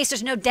in this case,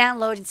 there's no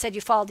download. Instead,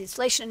 you follow the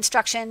installation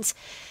instructions.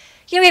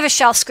 We have a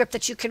shell script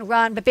that you can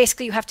run, but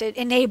basically you have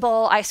to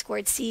enable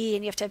I2C,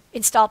 and you have to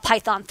install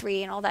Python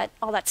 3 and all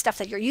that stuff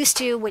that you're used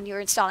to when you're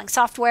installing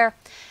software.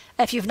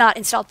 If you've not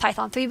installed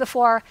Python 3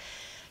 before,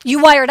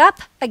 You wire it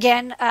up,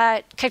 again,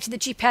 connect to the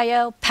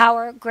GPIO,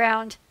 power,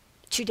 ground,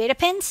 2 data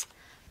pins.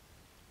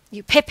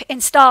 You pip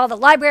install the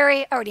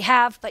library, I already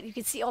have, but you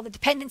can see all the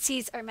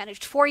dependencies are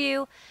managed for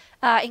you,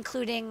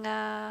 including,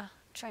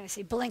 trying to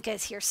see, Blinka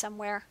is here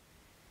somewhere.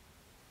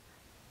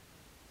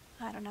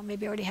 I don't know,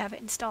 maybe I already have it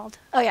installed.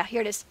 Oh yeah,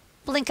 here it is.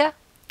 Blinka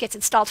gets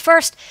installed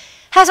first.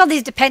 Has all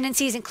these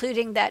dependencies,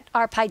 including that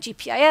RPi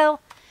GPIO.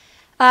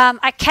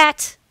 I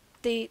cat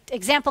the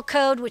example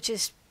code, which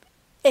is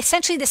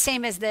essentially the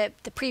same as the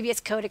previous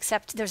code,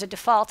 except there's a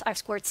default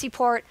R2C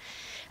port.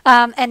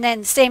 And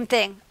then same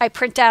thing. I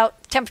print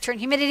out temperature and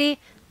humidity.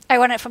 I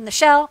run it from the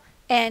shell,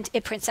 and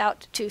it prints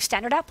out to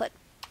standard output.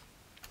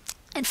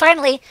 And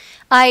finally,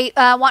 I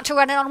want to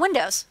run it on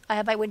Windows. I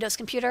have my Windows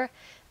computer.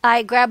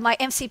 I grab my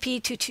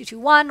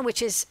MCP2221,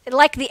 which is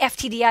like the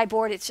FTDI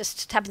board. It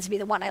just happens to be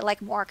the one I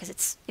like more because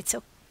it's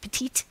so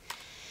petite.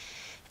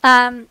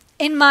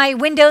 In my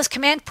Windows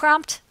command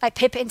prompt, I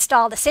pip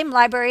install the same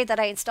library that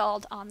I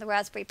installed on the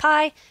Raspberry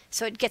Pi,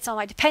 so it gets all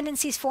my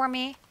dependencies for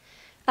me.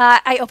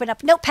 I open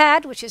up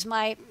Notepad, which is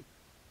my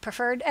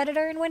preferred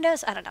editor in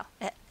Windows. I don't know.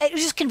 It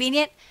was just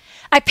convenient.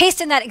 I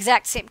paste in that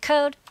exact same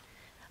code.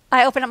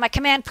 I open up my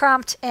command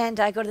prompt, and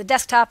I go to the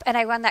desktop, and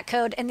I run that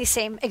code, and the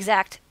same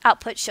exact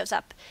output shows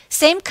up.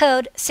 Same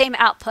code, same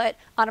output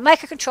on a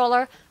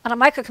microcontroller, on a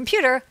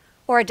microcomputer,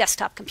 or a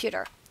desktop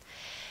computer.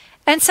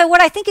 And so what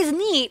I think is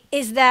neat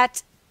is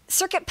that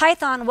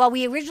CircuitPython, while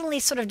we originally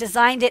sort of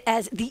designed it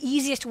as the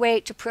easiest way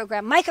to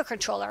program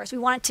microcontrollers, we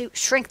wanted to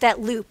shrink that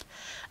loop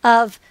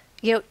of,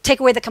 take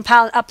away the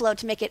compile and upload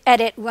to make it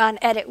edit,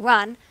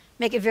 run,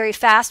 make it very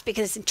fast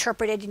because it's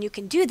interpreted and you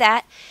can do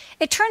that.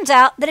 It turns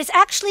out that it's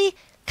actually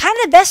kind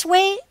of the best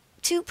way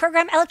to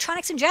program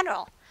electronics in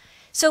general.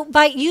 So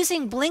by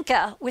using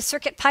Blinka with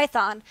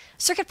CircuitPython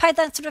sort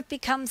of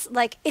becomes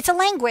like, it's a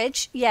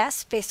language,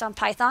 yes, based on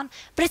Python,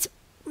 but it's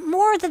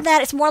more than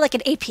that. It's more like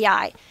an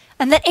API.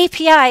 And that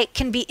API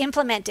can be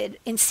implemented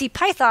in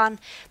CPython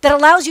that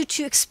allows you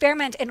to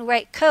experiment and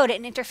write code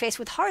and interface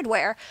with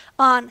hardware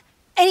on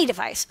any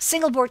device,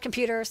 single board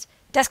computers,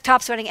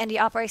 desktops running ND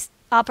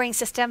operating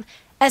system,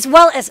 as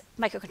well as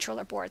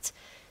microcontroller boards.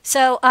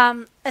 So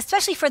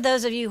especially for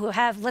those of you who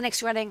have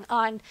Linux running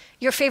on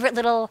your favorite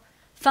little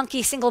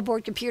funky single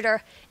board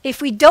computer, if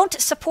we don't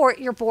support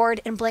your board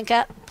in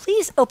Blinka,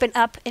 please open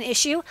up an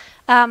issue.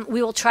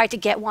 We will try to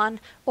get one,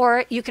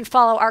 or you can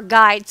follow our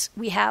guides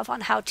we have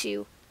on how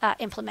to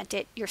implement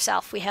it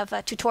yourself. We have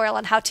a tutorial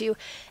on how to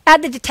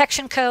add the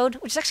detection code,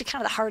 which is actually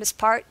kind of the hardest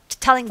part, to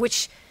telling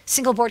which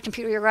single board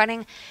computer you're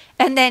running,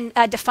 and then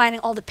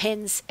defining all the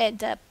pins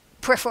and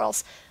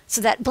peripherals so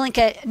that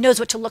Blinka knows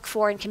what to look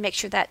for and can make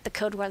sure that the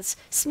code runs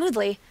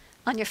smoothly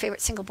on your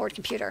favorite single board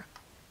computer.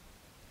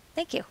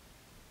 Thank you.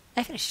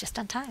 I finished just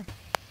on time.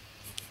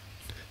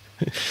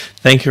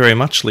 Thank you very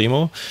much,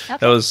 Limor. Okay.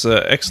 That was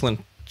an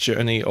excellent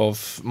journey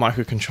of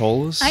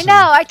microcontrollers. I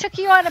know. I took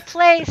you on a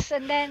place,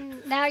 and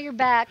then now you're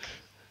back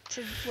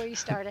to where you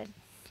started.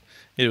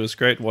 It was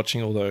great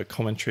watching all the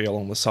commentary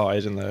along the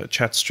side in the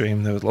chat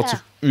stream. There was lots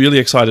of really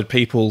excited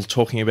people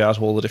talking about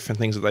all the different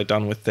things that they've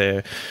done with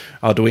their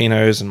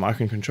Arduinos and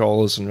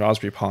microcontrollers and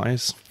Raspberry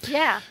Pis.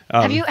 Yeah.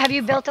 Have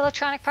you built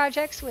electronic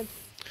projects with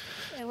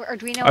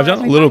Arduino? I've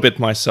done a little bit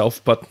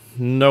myself, but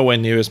nowhere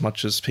near as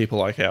much as people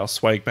like our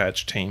Swag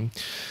Badge team.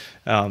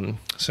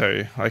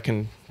 So I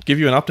can give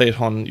you an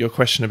update on your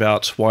question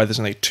about why there's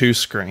only 2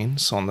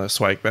 screens on the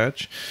Swag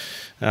Badge.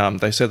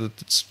 They said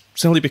that it's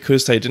simply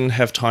because they didn't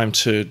have time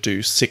to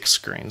do 6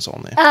 screens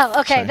on there.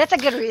 Oh, okay. So. That's a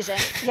good reason.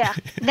 Yeah.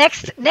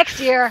 Next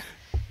year,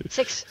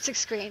 6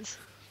 screens.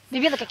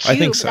 Maybe like a cube. I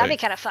think so. That'd be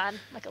kind of fun.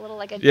 Like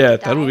a yeah,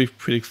 that would be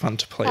pretty fun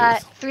to play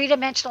with.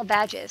 3-dimensional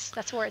badges.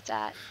 That's where it's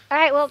at. All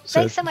right. Well,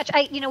 thanks so much.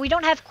 We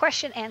don't have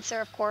question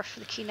answer, of course, for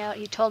the keynote.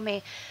 You told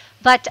me,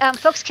 but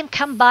folks can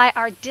come by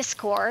our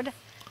Discord,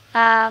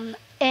 and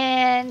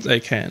they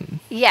can.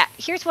 Yeah.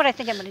 Here's what I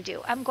think I'm going to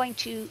do. I'm going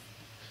to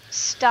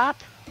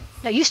stop.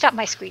 No, you stop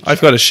my screen. I've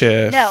got to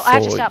share. No, I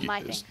have to stop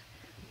my thing.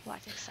 Wow,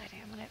 that's exciting.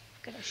 I'm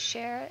going to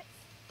share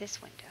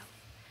this window.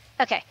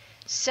 Okay.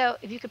 So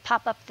if you could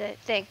pop up the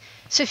thing.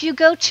 So if you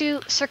go to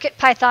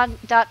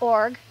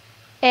circuitpython.org,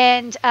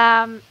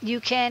 and you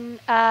can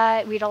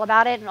read all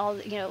about it, and all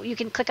you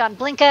can click on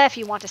Blinka if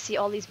you want to see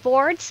all these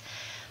boards.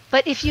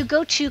 But if you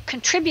go to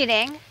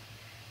contributing,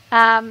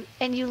 and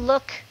you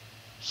look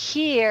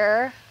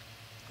here,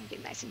 let me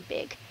get nice and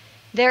big.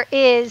 There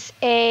is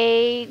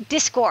a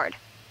Discord.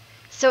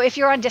 So if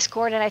you're on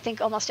Discord, and I think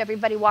almost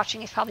everybody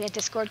watching is probably on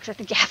Discord because I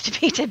think you have to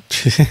be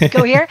to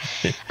go here,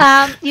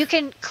 you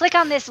can click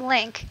on this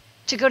link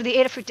to go to the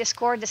Adafruit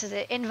Discord. This is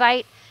an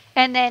invite,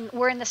 and then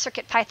we're in the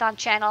CircuitPython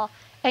channel,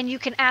 and you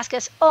can ask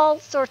us all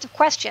sorts of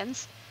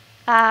questions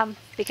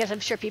because I'm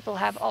sure people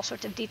have all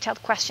sorts of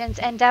detailed questions.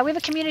 And we have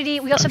a community.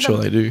 We also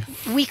have a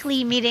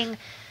weekly meeting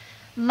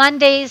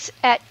Mondays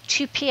at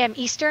 2 p.m.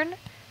 Eastern,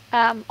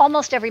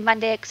 almost every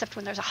Monday except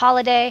when there's a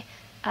holiday.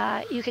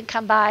 You can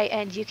come by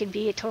and you can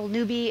be a total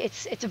newbie.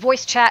 It's a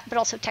voice chat, but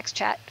also text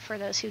chat for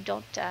those who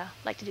don't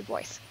like to do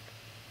voice.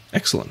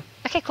 Excellent.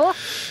 Okay, cool.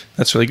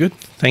 That's really good.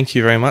 Thank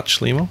you very much,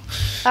 Limor.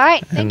 All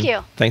right, thank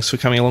you. Thanks for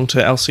coming along to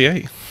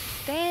LCA.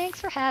 Thanks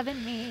for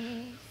having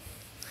me.